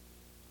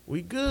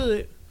 We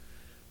good.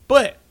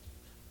 But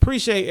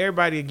appreciate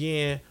everybody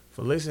again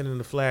for listening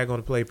to Flag on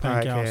the Play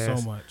podcast. Thank y'all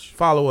so much.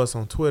 Follow us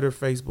on Twitter,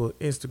 Facebook,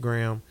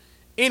 Instagram,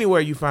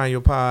 anywhere you find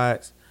your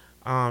pods.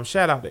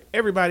 Shout out to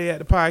everybody at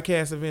the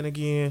podcast event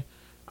again.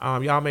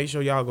 Y'all make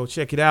sure y'all go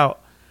check it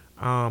out.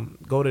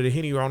 Go to the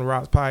Henny on the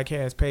Rocks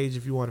podcast page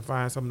if you want to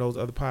find some of those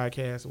other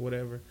podcasts or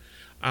whatever.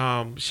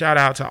 Shout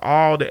out to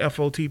all the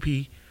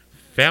FOTP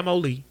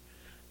family.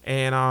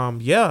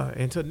 And yeah,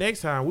 until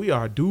next time, we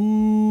are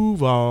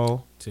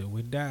Duval. Till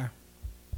we die.